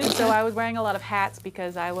head, and so I was wearing a lot of hats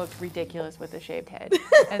because I looked ridiculous with a shaved head.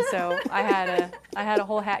 And so I had a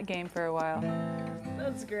whole hat game for a while.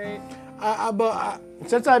 That's great. but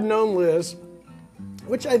since I've known Liz,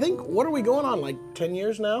 which I think, what are we going on, like 10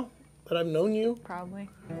 years now that I've known you? Probably.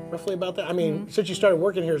 Roughly about that. I mean, since you started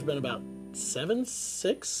working here, it's been about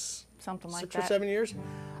 6 Something like or that. 7 years.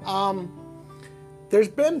 There's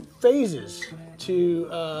been phases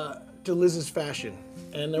to Liz's fashion,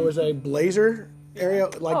 and there was a blazer area.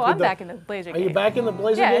 Like Oh, with I'm back in the blazer Are game. you back in the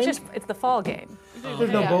blazer Yeah, game? it's the fall game.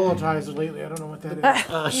 There's no bolo ties lately. I don't know what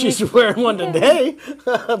that is. She's wearing one today.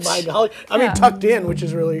 By golly. I mean, Yeah. tucked in, which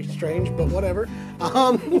is really strange, but whatever.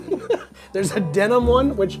 There's a denim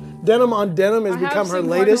one, which denim on denim has I have become her seen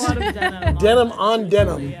quite a latest. lot of denim. Denim on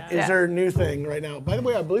denim yeah. is her new thing right now. By the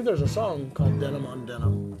way, I believe there's a song called Denim on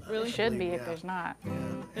Denim. Really? Should be if yeah. there's not.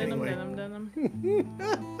 Denim, Anyway. denim.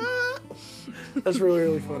 That's really,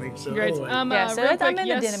 really funny. So Great. anyway. Yeah, so real I'm quick, in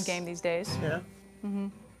yes. the denim game these days. Yeah.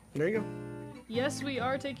 There you go. Yes, we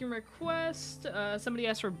are taking requests. Somebody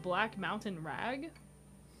asked for Black Mountain Rag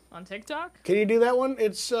on TikTok. Can you do that one?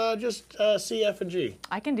 It's just C, F, and G.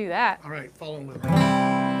 I can do that. All right, follow with me.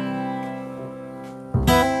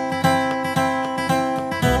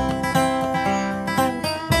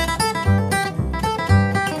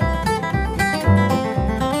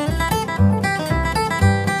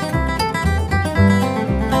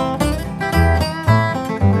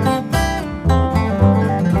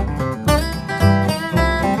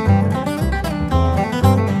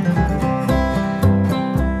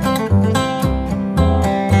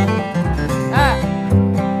 Ah!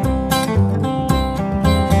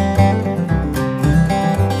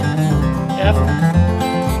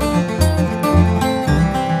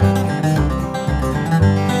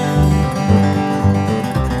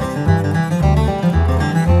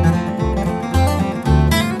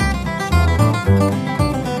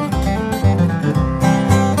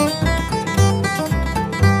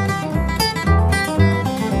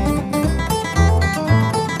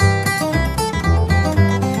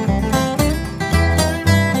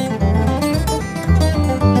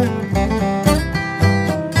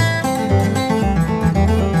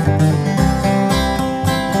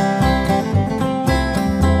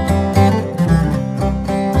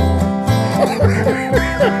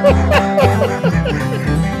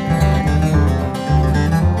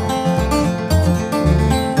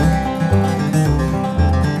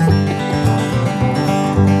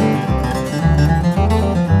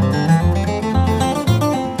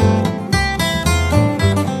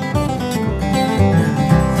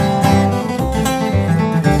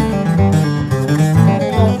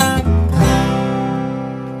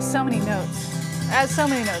 has so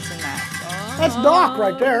many notes in that. That's Doc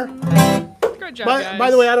right there. Great job, By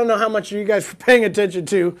guys. the way, I don't know how much you guys were paying attention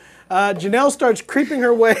to. Janelle starts creeping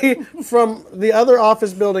her way from the other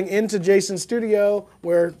office building into Jason's studio,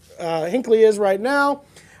 where Hinckley is right now,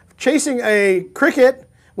 chasing a cricket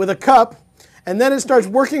with a cup, and then it starts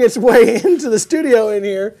working its way into the studio in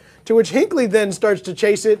here, to which Hinckley then starts to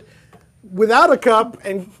chase it without a cup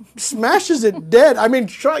and smashes it dead. I mean,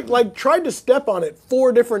 tried to step on it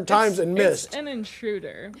 4 different times and missed. It's an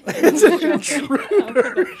intruder. It's an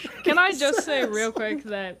intruder. Can I just say real quick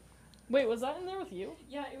that... Wait, was that in there with you?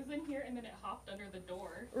 Yeah, it was in here and then it hopped under the door.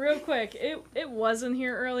 Real quick, it was in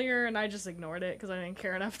here earlier and I just ignored it because I didn't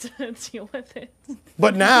care enough to deal with it.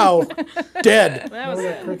 But now, dead. That was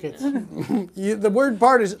it. Crickets. The weird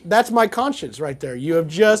part is, that's my conscience right there. You have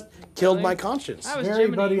just killed my conscience. That was Very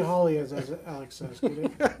Jiminy. Buddy Holly, as Alex says.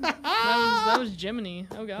 That was Jiminy.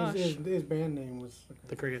 Oh gosh. His band name was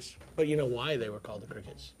The Crickets. But you know why they were called the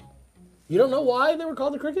Crickets? You don't know why they were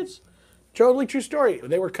called the Crickets? Totally true story.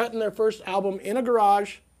 They were cutting their first album in a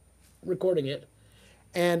garage, recording it,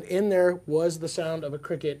 and in there was the sound of a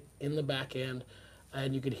cricket in the back end,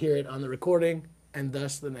 and you could hear it on the recording, and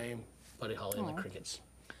thus the name Buddy Holly and the Crickets.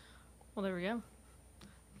 Well, there we go.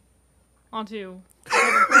 On to...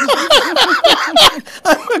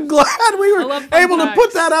 I'm glad we were love fun able to facts.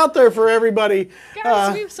 put that out there for everybody.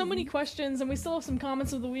 Guys, we have so many questions, and we still have some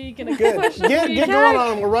comments of the week and a Good. question of the Get week. going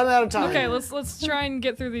on. We're running out of time. Okay, let's try and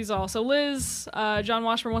get through these all. So Liz, John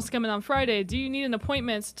Washburn wants to come in on Friday. Do you need an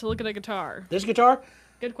appointment to look at a guitar? This guitar,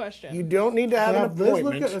 Good question. you don't need to have an Liz look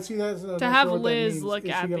appointment at. Let's see, that's, To have Liz means. look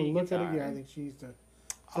Is at she gonna the look at guitar. it? Yeah, I think she needs to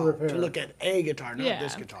repair. to look at a guitar, not Yeah.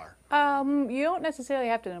 this guitar. You don't necessarily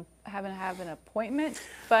have to have an appointment,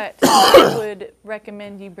 but I would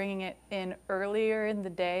recommend you bringing it in earlier in the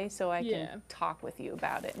day so I Yeah. can talk with you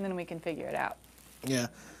about it, and then we can figure it out. Yeah,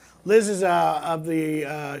 Liz is of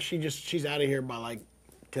the. She's out of here by like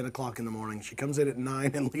 10 o'clock in the morning. She comes in at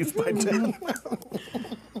 9 and leaves by 10.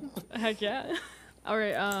 Heck yeah. All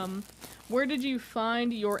right. Where did you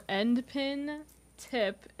find your end pin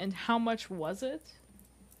tip, and how much was it?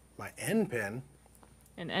 My end pin.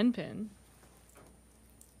 An end pin.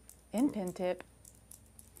 In pin tip.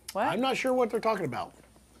 What? I'm not sure what they're talking about.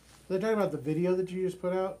 They're talking about the video that you just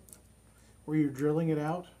put out, where you're drilling it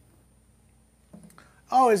out.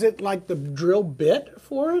 Oh, is it like the drill bit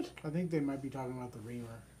for it? I think they might be talking about the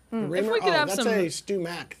reamer. The If reamer? we could have that's some a Stu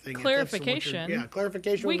Mac thing. if that's what you're- clarification. Yeah,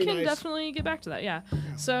 clarification We would be can nice. definitely get back to that, yeah.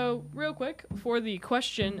 So, real quick, for the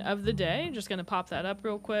question of the day, just going to pop that up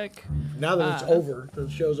real quick. Now that it's over, the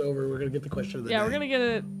show's over, we're going to get the question of the day. Yeah, we're going to get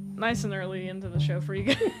it nice and early into the show for you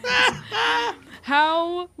guys.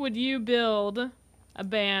 How would you build a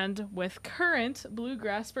band with current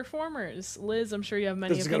bluegrass performers? Liz, I'm sure you have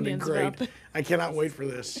many This is going to be opinions great. about this. I cannot wait for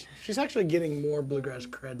this. She's actually getting more bluegrass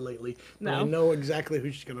cred lately. But I No. know exactly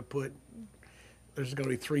who she's going to put. There's going to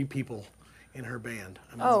be 3 people in her band.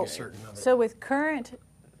 I'm Oh, certain of it. so with current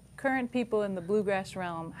people in the bluegrass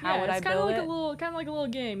realm, how would I it's kind of build like it? kind of like a little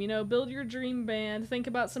game, you know. Build your dream band. Think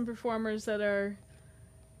about some performers that are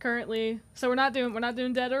currently. So we're not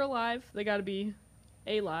doing dead or alive. They got to be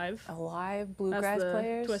alive. Alive That's bluegrass the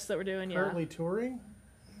players? twist that we're doing. Yeah. Currently touring.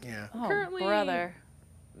 Yeah. Oh, currently- brother.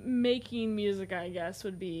 Making music, I guess,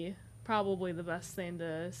 would be probably the best thing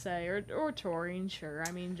to say, or touring. Sure,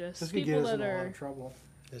 I mean just This could get people us in that a lot are. of trouble.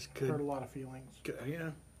 This Hurt a could. lot of feelings. Yeah.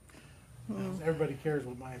 Everybody cares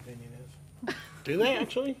what my opinion is. Do they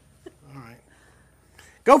actually? All right.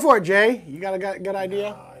 Go for it, Jay. You got a good idea?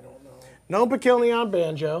 I don't know. No Pekilny on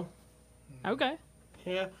banjo. Okay.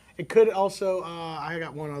 Yeah. It could also. I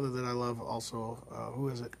got one other that I love. Also, who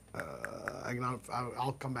is it?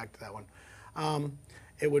 I'll come back to that one.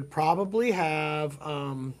 It would probably have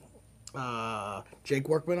Jake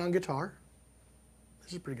Workman on guitar.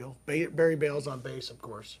 This is pretty cool. Barry Bales on bass, of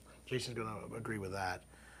course. Jason's going to agree with that.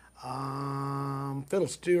 Fiddle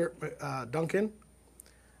Stewart Duncan.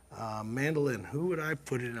 Mandolin. Who would I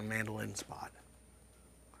put in a mandolin spot?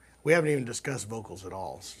 We haven't even discussed vocals at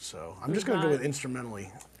all, so I'm just going to go with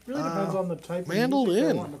instrumentally. Really depends on the type of music mandolin.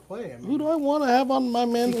 they want to play. I mean, Who do I want to have on my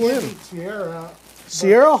you can't mandolin? beat Sierra.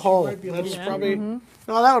 Sierra but she Hall. might be a That's little- probably no.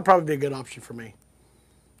 That would probably be a good option for me.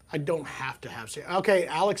 I don't have to have Sierra. Okay,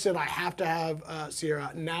 Alex said I have to have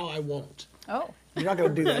Sierra. Now I won't. Oh. You're not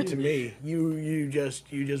going to do that to me. You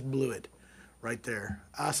just blew it, right there.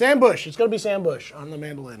 Sam Bush. It's going to be Sam Bush on the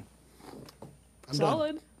mandolin. I'm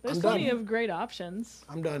Solid. done. There's I'm plenty done. of great options.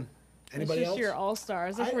 I'm done. Anybody it's just else? your all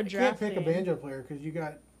stars. I If we're can't drafting, pick a banjo player because you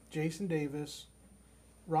got Jason Davis,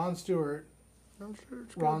 Ron Stewart,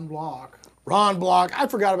 Ron Block. Ron Block. I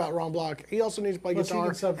forgot about Ron Block. He also needs to play Plus he guitar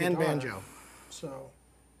can sub and guitar. banjo. So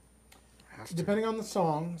depending on the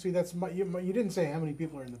song. See, that's you didn't say how many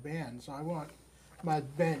people are in the band, so I want my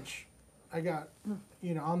bench. I got,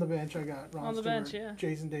 on the bench I got Ron On the Stewart, bench, yeah.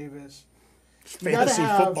 Jason Davis. Fantasy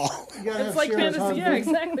football. You gotta It's have like Sierra's fantasy. husband. Yeah,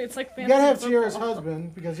 exactly. It's like You fantasy. gotta have football. Sierra's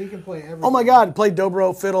husband because he can play everything. Oh my God! Play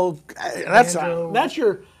dobro, fiddle. Banjo. That's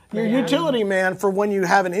your utility man for when you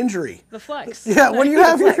have an injury. The flex. Yeah, when you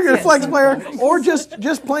have your flex player, or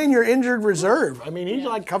just playing your injured reserve. I mean, he's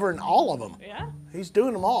like covering all of them. Yeah. He's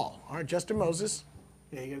doing them all. All right, Justin Moses.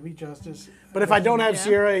 Yeah, you gotta be Justice. But if I don't have Yeah.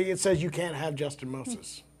 Sierra, it says you can't have Justin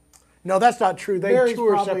Moses. No, that's not true. They Barry's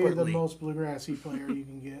tour probably separately. the most bluegrassy player you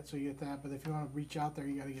can get, so you get that. But if you want to reach out there,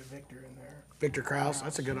 you got to get Victor in there. Victor Krause,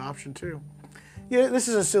 that's a good option too. Yeah, this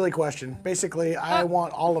is a silly question. Basically, I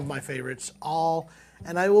want all of my favorites,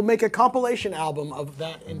 and I will make a compilation album of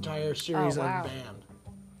that entire series Oh, wow. of band.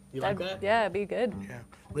 You like that? Yeah, it'd be good. Yeah.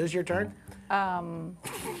 Liz, your turn.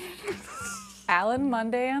 Alan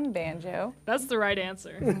Monday on banjo, That's the right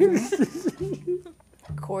answer.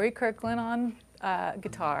 Corey Kirkland on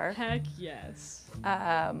guitar, Heck yes.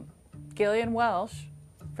 Gillian Welsh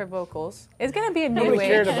for vocals. It's gonna be a new Nobody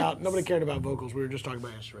age. cared about vocals. We were just talking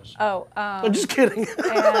about instruments. Oh, I'm just kidding.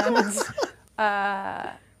 and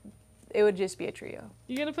it would just be a trio.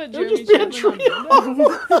 You gonna put It'll Jeremy just be a Chapman on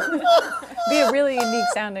banjo? Be a really unique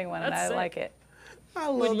sounding one, and That's I sick. like it. I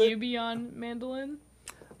Would love you it. be on mandolin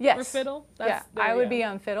Yes. or fiddle? Yeah, there I you would go. be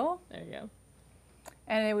on fiddle, There you go.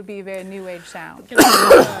 and it would be a very new age sound. Can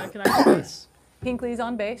I do this? Pinkley's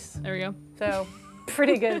on bass, There we go. so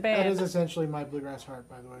pretty good That band. is essentially my bluegrass heart,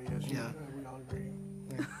 by the way. Yes, Yeah. we all agree.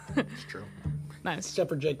 It's true. Nice. Except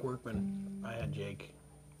for Jake Workman. I had Jake.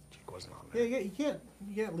 Jake wasn't on there. Yeah, you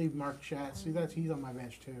can't leave Mark Schatz. See, he's on my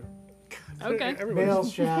bench too. Okay. Bale,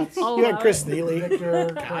 Schatz, I'll You had allow Chris it. Thiele. Victor,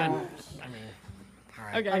 God. Krause. I mean, all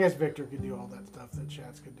right. Okay. I guess Victor could do all that stuff that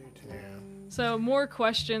Schatz could do too. Yeah. So more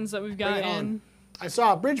questions that we've got Bring it on. in. I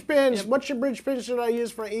saw bridge pins. Yep. What's your bridge pin should I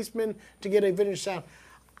use for Eastman to get a vintage sound?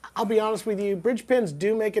 I'll be honest with you, bridge pins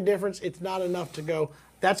do make a difference. It's not enough to go,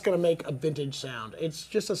 that's going to make a vintage sound. It's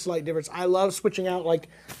just a slight difference. I love switching out, like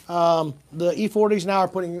the E40s now are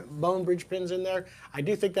putting bone bridge pins in there. I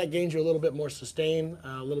do think that gains you a little bit more sustain,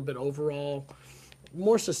 a little bit overall,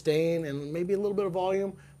 more sustain and maybe a little bit of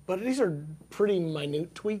volume. But these are pretty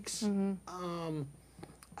minute tweaks.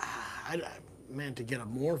 Man, to get a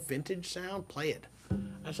more vintage sound, play it.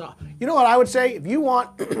 That's all. You know what I would say? If you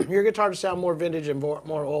want your guitar to sound more vintage and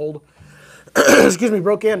more old, excuse me,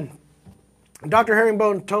 broke in. Dr.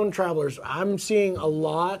 Herringbone Tone Travelers, I'm seeing a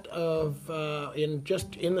lot of, in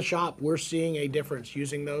the shop, we're seeing a difference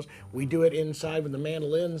using those. We do it inside with the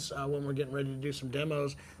mandolins when we're getting ready to do some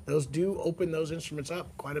demos. Those do open those instruments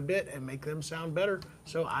up quite a bit and make them sound better.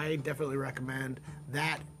 So I definitely recommend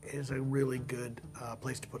that is a really good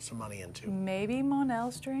place to put some money into. Maybe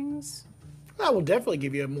Monel strings. That will definitely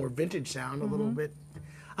give you a more vintage sound a little bit.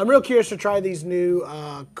 I'm real curious to try these new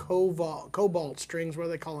cobalt strings. What are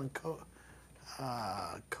they calling?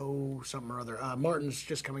 Something or other. Martin's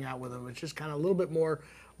just coming out with them. It's just kind of a little bit more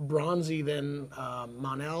bronzy than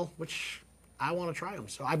Monel, which I want to try them.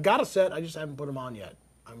 So I've got a set. I just haven't put them on yet.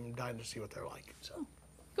 I'm dying to see what they're like. So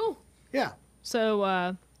Cool. yeah.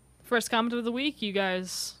 So first comment of the week. You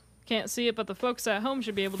guys can't see it, but the folks at home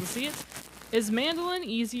should be able to see it. Is mandolin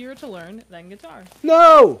easier to learn than guitar?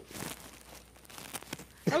 No.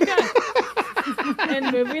 Okay.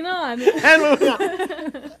 And moving on.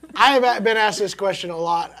 I have been asked this question a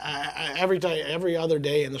lot every other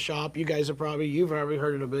day in the shop. You've probably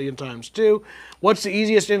heard it a billion times too. What's the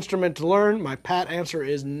easiest instrument to learn? My pat answer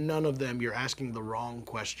is none of them. You're asking the wrong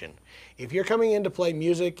question. If you're coming in to play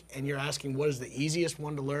music and you're asking what is the easiest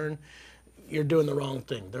one to learn, you're doing the wrong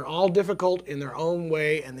thing. They're all difficult in their own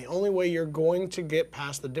way, and the only way you're going to get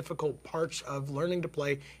past the difficult parts of learning to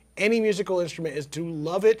play any musical instrument is to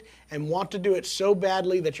love it and want to do it so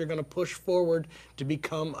badly that you're going to push forward to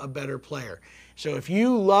become a better player. So if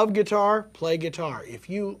you love guitar, play guitar. If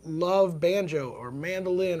you love banjo or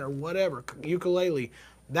mandolin or whatever, ukulele,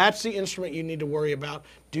 that's the instrument you need to worry about.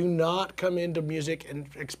 Do not come into music and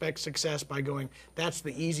expect success by going, that's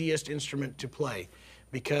the easiest instrument to play.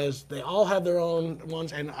 Because they all have their own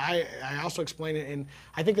ones, and I also explain it in,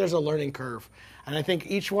 I think there's a learning curve. And I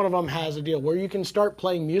think each one of them has a deal where you can start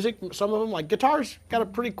playing music. Some of them, like guitars, got a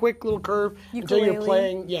pretty quick little curve until you're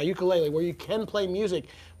playing, ukulele, where you can play music.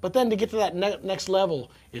 But then to get to that next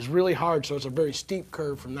level is really hard, so it's a very steep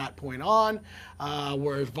curve from that point on,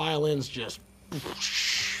 whereas violins just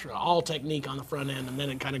all technique on the front end, and then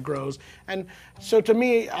it kind of grows. And so to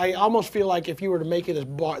me, I almost feel like if you were to make it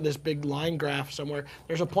this big line graph somewhere,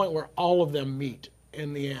 there's a point where all of them meet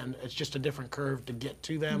in the end. It's just a different curve to get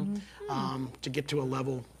to them, to get to a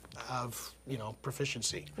level of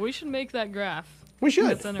proficiency. We should make that graph. We should.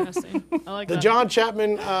 That's interesting. I like The that. John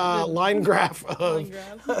Chapman line graph of Line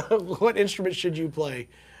graph. what instrument should you play.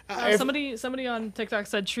 If- Somebody on TikTok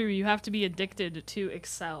said, "True, you have to be addicted to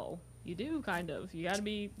Excel." You do, kind of. You gotta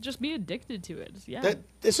be addicted to it. Yeah.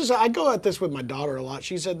 I go at this with my daughter a lot.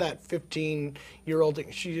 She said that 15-year-old thing.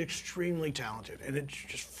 She's extremely talented, and it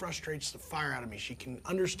just frustrates the fire out of me. She can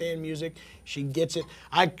understand music. She gets it.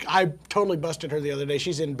 I totally busted her the other day.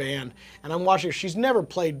 She's in band, and I'm watching her. She's never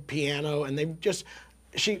played piano, and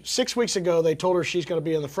 6 weeks ago, they told her she's going to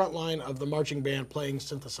be in the front line of the marching band playing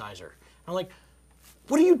synthesizer. I'm like,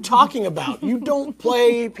 what are you talking about? You don't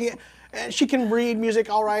play piano. And she can read music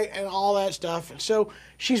all right and all that stuff. So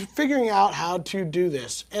she's figuring out how to do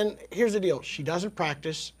this. And here's the deal. She doesn't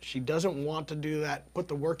practice. She doesn't want to do that, put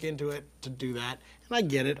the work into it to do that. And I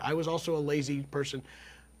get it. I was also a lazy person.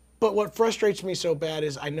 But what frustrates me so bad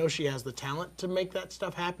is I know she has the talent to make that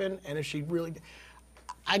stuff happen. And if she really...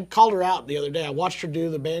 I called her out the other day. I watched her do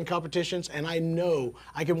the band competitions, and I know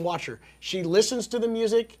I can watch her. She listens to the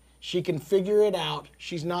music. She can figure it out.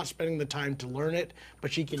 She's not spending the time to learn it,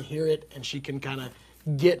 but she can hear it, and she can kind of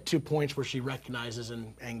get to points where she recognizes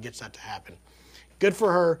and gets that to happen. Good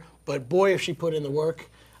for her, but boy, if she put in the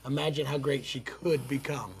work, imagine how great she could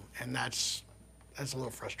become, and that's a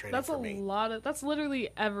little frustrating for me. That's literally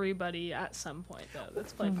everybody at some point, though.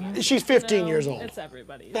 That's playing piano. She's 15 years old. It's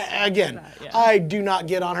everybody. Again, Yeah. I do not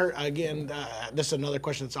get on her. Again, this is another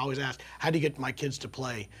question that's always asked. How do you get my kids to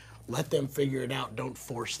play? Let them figure it out. Don't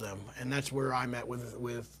force them. And that's where I'm at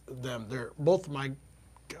with them.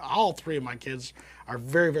 All three of my kids are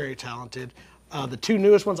very, very talented. The two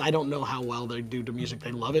newest ones, I don't know how well they do to music.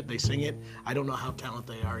 They love it. They sing it. I don't know how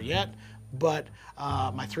talented they are yet. But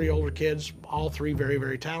my three older kids, all three very,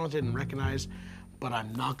 very talented and recognized. But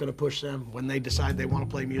I'm not going to push them. When they decide they want to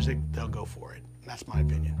play music, they'll go for it. That's my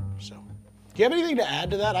opinion. So, do you have anything to add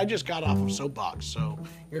to that? I just got off of soapbox, so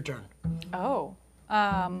your turn. Oh.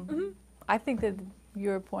 I think that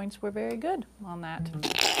your points were very good on that.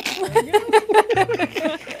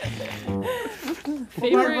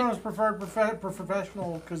 Everyone was preferred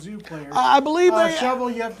professional kazoo players. I believe they... Shovel,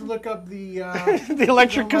 you have to look up the... the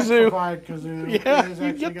electric kazoo. Electrified kazoo. Yeah, it has you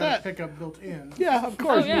actually get got that. a pickup built in. Yeah, of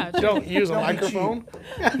course. Oh, yeah. You don't use a Don't be microphone.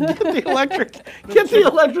 Get the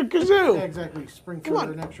electric kazoo. Yeah, exactly. Springfield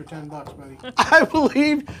an extra $10, buddy. I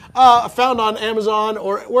believe found on Amazon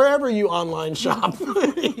or wherever you online shop.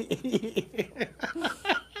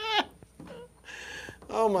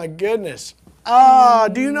 Oh my goodness.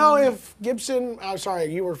 Do you know if Gibson, I'm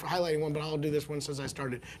sorry, you were highlighting one, but I'll do this one since I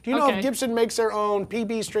started. Do you know if Gibson makes their own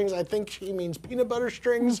PB strings? I think he means peanut butter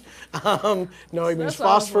strings. No, he means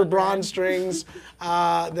phosphor bronze strings.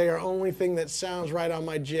 They are only thing that sounds right on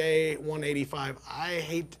my J185. I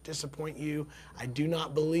hate to disappoint you. I do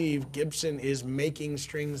not believe Gibson is making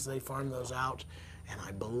strings. They farm those out. And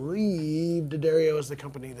I believe D'Addario is the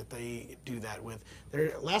company that they do that with.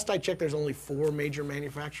 Last I checked, there's only 4 major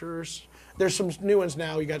manufacturers. There's some new ones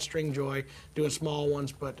now. You got String Joy doing small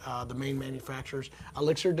ones, but the main manufacturers.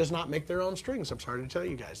 Elixir does not make their own strings. I'm sorry to tell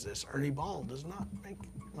you guys this. Ernie Ball does not make.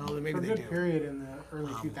 Well, maybe they do. For a good period in the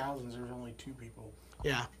early 2000s, there was only 2 people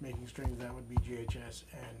making strings. That would be GHS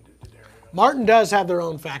and D'Addario. Martin does have their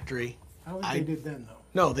own factory. I don't think they did then, though.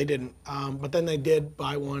 No, they didn't. But then they did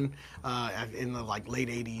buy one in the late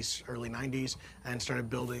 80s, early 90s, and started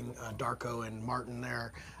building Darko and Martin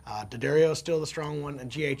there. D'Addario is still the strong one,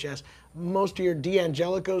 and GHS. Most of your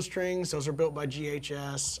D'Angelico strings, those are built by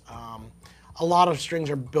GHS. A lot of strings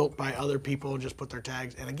are built by other people, just put their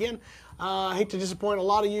tags. And again, I hate to disappoint a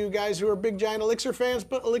lot of you guys who are big, giant Elixir fans,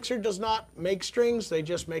 but Elixir does not make strings. They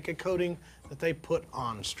just make a coating that they put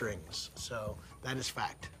on strings. So that is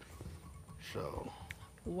fact. So...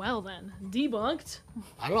 Well then, debunked.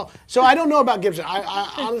 I don't know. So I don't know about Gibson. I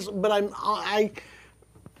honestly, but I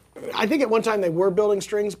think at one time they were building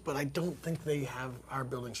strings, but I don't think they are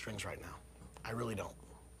building strings right now. I really don't.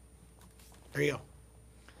 There you go.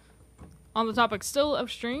 On the topic still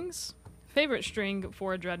of strings, favorite string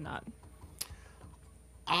for a dreadnought?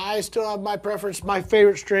 I still have my preference. My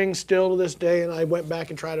favorite string still to this day, and I went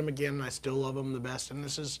back and tried them again, and I still love them the best. And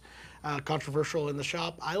this is controversial in the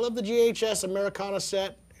shop. I love the GHS Americana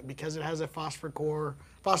set because it has a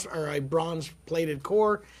a bronze plated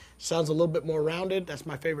core. Sounds a little bit more rounded. That's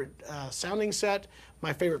my favorite sounding set.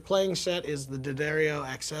 My favorite playing set is the D'Addario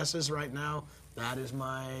XS's right now. That is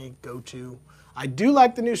my go-to. I do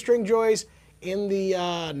like the new String Joys in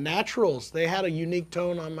the Naturals. They had a unique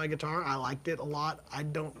tone on my guitar. I liked it a lot. I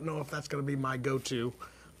don't know if that's going to be my go-to,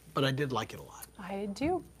 but I did like it a lot. I did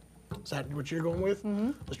too. Is that what you're going with?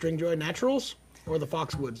 Mm-hmm. The String Joy Naturals or the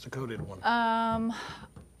Foxwoods, the coated one?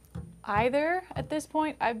 Either at this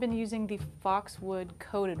point. I've been using the Foxwood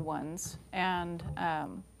coated ones, and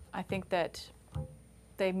I think that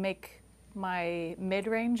they make my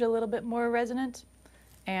mid-range a little bit more resonant,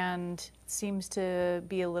 and seems to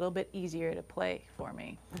be a little bit easier to play for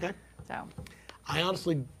me. Okay. So. I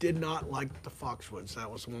honestly did not like the Foxwoods. That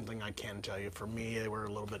was one thing I can tell you. For me, they were a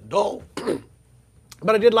little bit dull.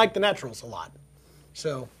 But I did like the Naturals a lot.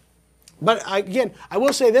 So, but again, I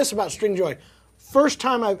will say this about String Joy. First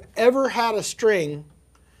time I've ever had a string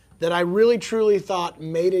that I really truly thought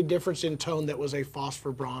made a difference in tone that was a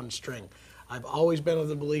phosphor bronze string. I've always been of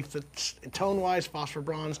the belief that tone-wise, phosphor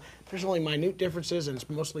bronze, there's only minute differences, and it's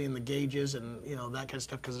mostly in the gauges and that kind of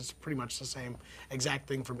stuff, because it's pretty much the same exact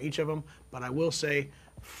thing from each of them. But I will say,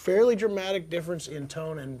 fairly dramatic difference in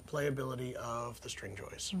tone and playability of the String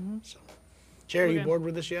Joys. So, Jerry, are you bored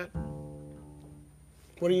with this yet?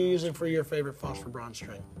 What are you using for your favorite phosphor bronze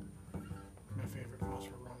string? My favorite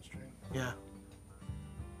phosphor bronze string. Yeah.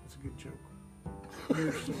 That's a good joke.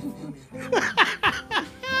 You're so funny.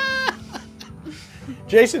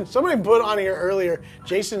 Jason, somebody put on here earlier,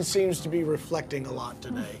 Jason seems to be reflecting a lot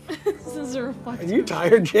today. This is a reflection. Are you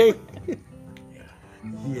tired, Jay?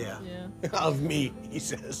 Yeah. Yeah. Of me, he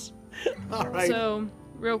says. All right. So,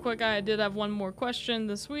 real quick, I did have one more question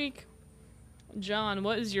this week. John,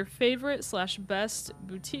 what is your favorite / best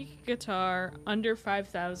boutique guitar under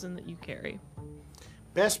 5,000 that you carry?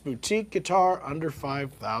 Best boutique guitar under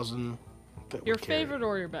 5,000 that Your we carry. favorite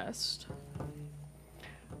or your best?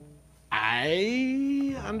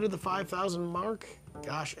 Under the 5,000 mark,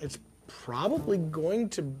 gosh, it's probably going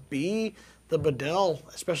to be the Bedell,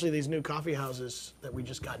 especially these new coffee houses that we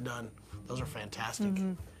just got done. Those are fantastic.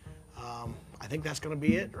 I think that's going to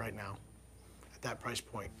be it right now at that price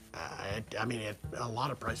point. I mean, at a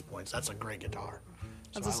lot of price points, that's a great guitar.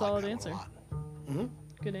 That's So a I solid like that answer. one a lot.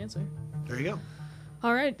 Good answer. There you go.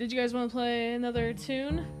 All right, did you guys want to play another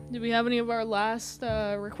tune? Do we have any of our last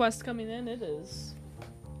requests coming in? It is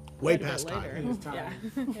Way quite a bit past later. time. It's time. Yeah.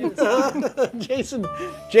 It is time.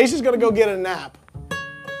 Jason's going to go get a nap.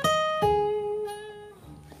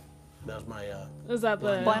 That was my, Is that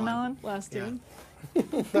the Blind Melon? last Yeah. tune?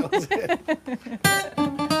 that was it. What do you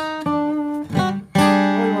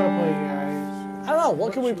want to play, guys? I don't know.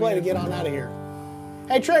 What can we play to get on out of here?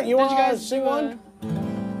 Hey, Trent, you want Did to you guys sing do one?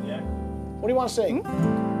 Yeah. What do you want to sing?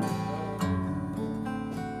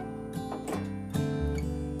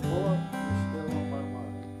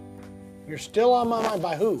 You're still on my mind.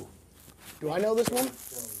 By who? Do I know this one?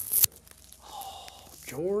 Oh,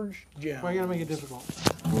 George Jones. Why you gotta make it difficult?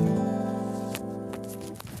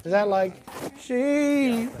 Is that like,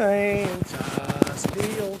 she paints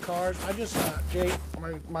steel cars? I just, Jay,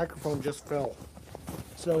 my microphone just fell.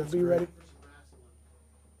 So be ready.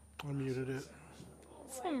 I muted it.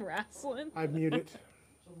 Some wrestling. I've muted.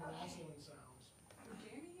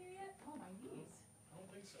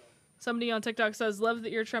 Somebody on TikTok says, love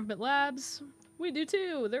that you're Trumpet Labs. We do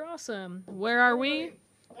too. They're awesome. Where are we?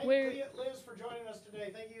 Where? Liz, for joining us today.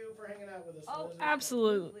 Thank you for hanging out with us. Oh,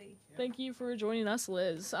 absolutely. Thank you for joining us,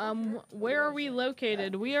 Liz. Where are we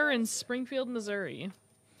located? We are in Springfield, Missouri.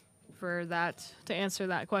 For that, to answer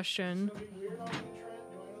that question.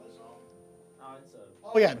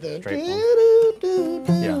 Oh, yeah.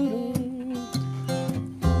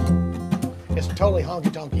 It's totally honky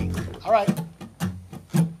tonky. All right.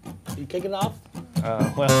 You kicking it off?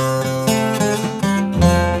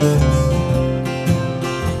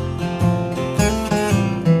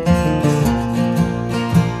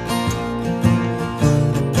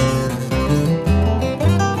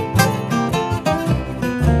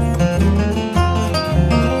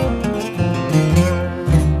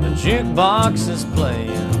 Jukebox is playing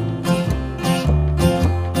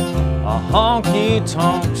a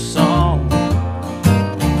honky-tonk song.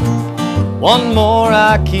 One more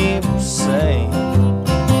I keep saying,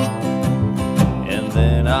 and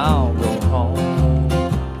then I'll go home.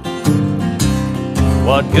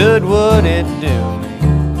 What good would it do me?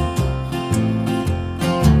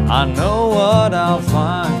 I know what I'll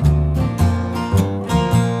find.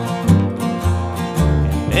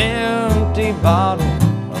 An empty bottle,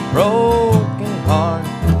 broken heart,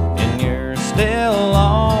 and you're still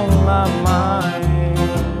on my mind.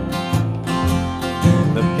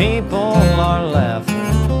 The people are laughing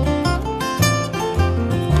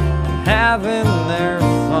and having their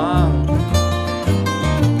fun,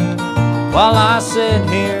 while I sit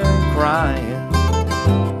here crying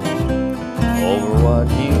over what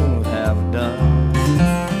you have done.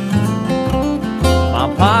 My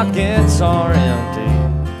pockets are empty,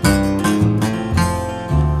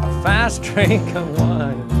 fast drink of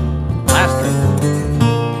wine, last drink,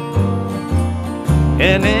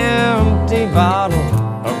 and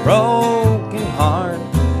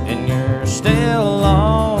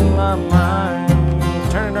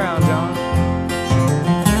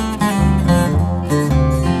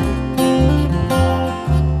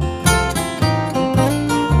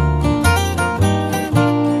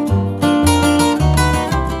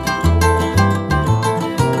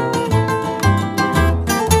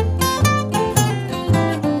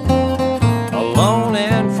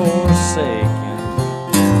forsaken,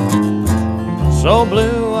 so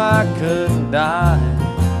blue I couldn't die.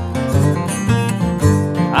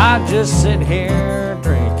 I just sit here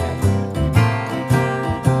drinking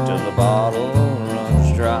till the bottle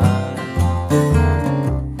runs dry,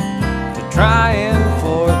 to try and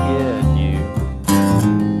forget you.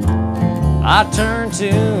 I turn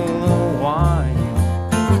to the wine,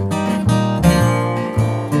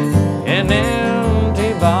 an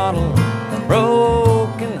empty bottle, a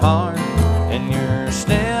broken heart, and you're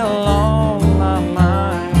still on my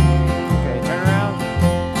mind. Okay, turn around.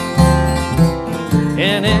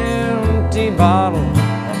 An empty bottle,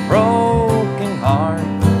 a broken heart,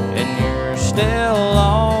 and you're still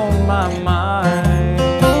on my mind.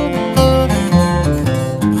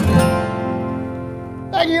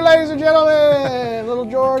 Thank you, ladies and gentlemen. Little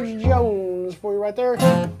George Jones for you right there.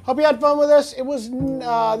 Hope you had fun with us. It was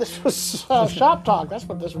this was Shoppe-Talk. That's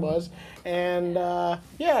what this was. And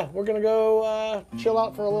yeah, we're gonna go chill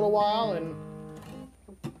out for a little while, and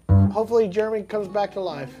hopefully Jeremy comes back to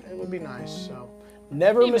life. It would be nice. So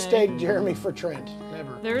never He mistake may. Jeremy for Trent.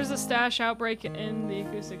 Never. There is a stash outbreak in the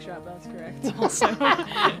acoustic shop. That's correct. Also. All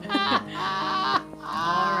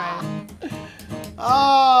right.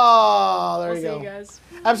 Oh, there We'll you see go. you guys.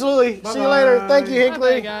 Absolutely. See you later. Thank you, Bye,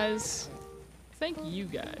 Hinkley. guys. Thank you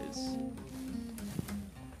guys.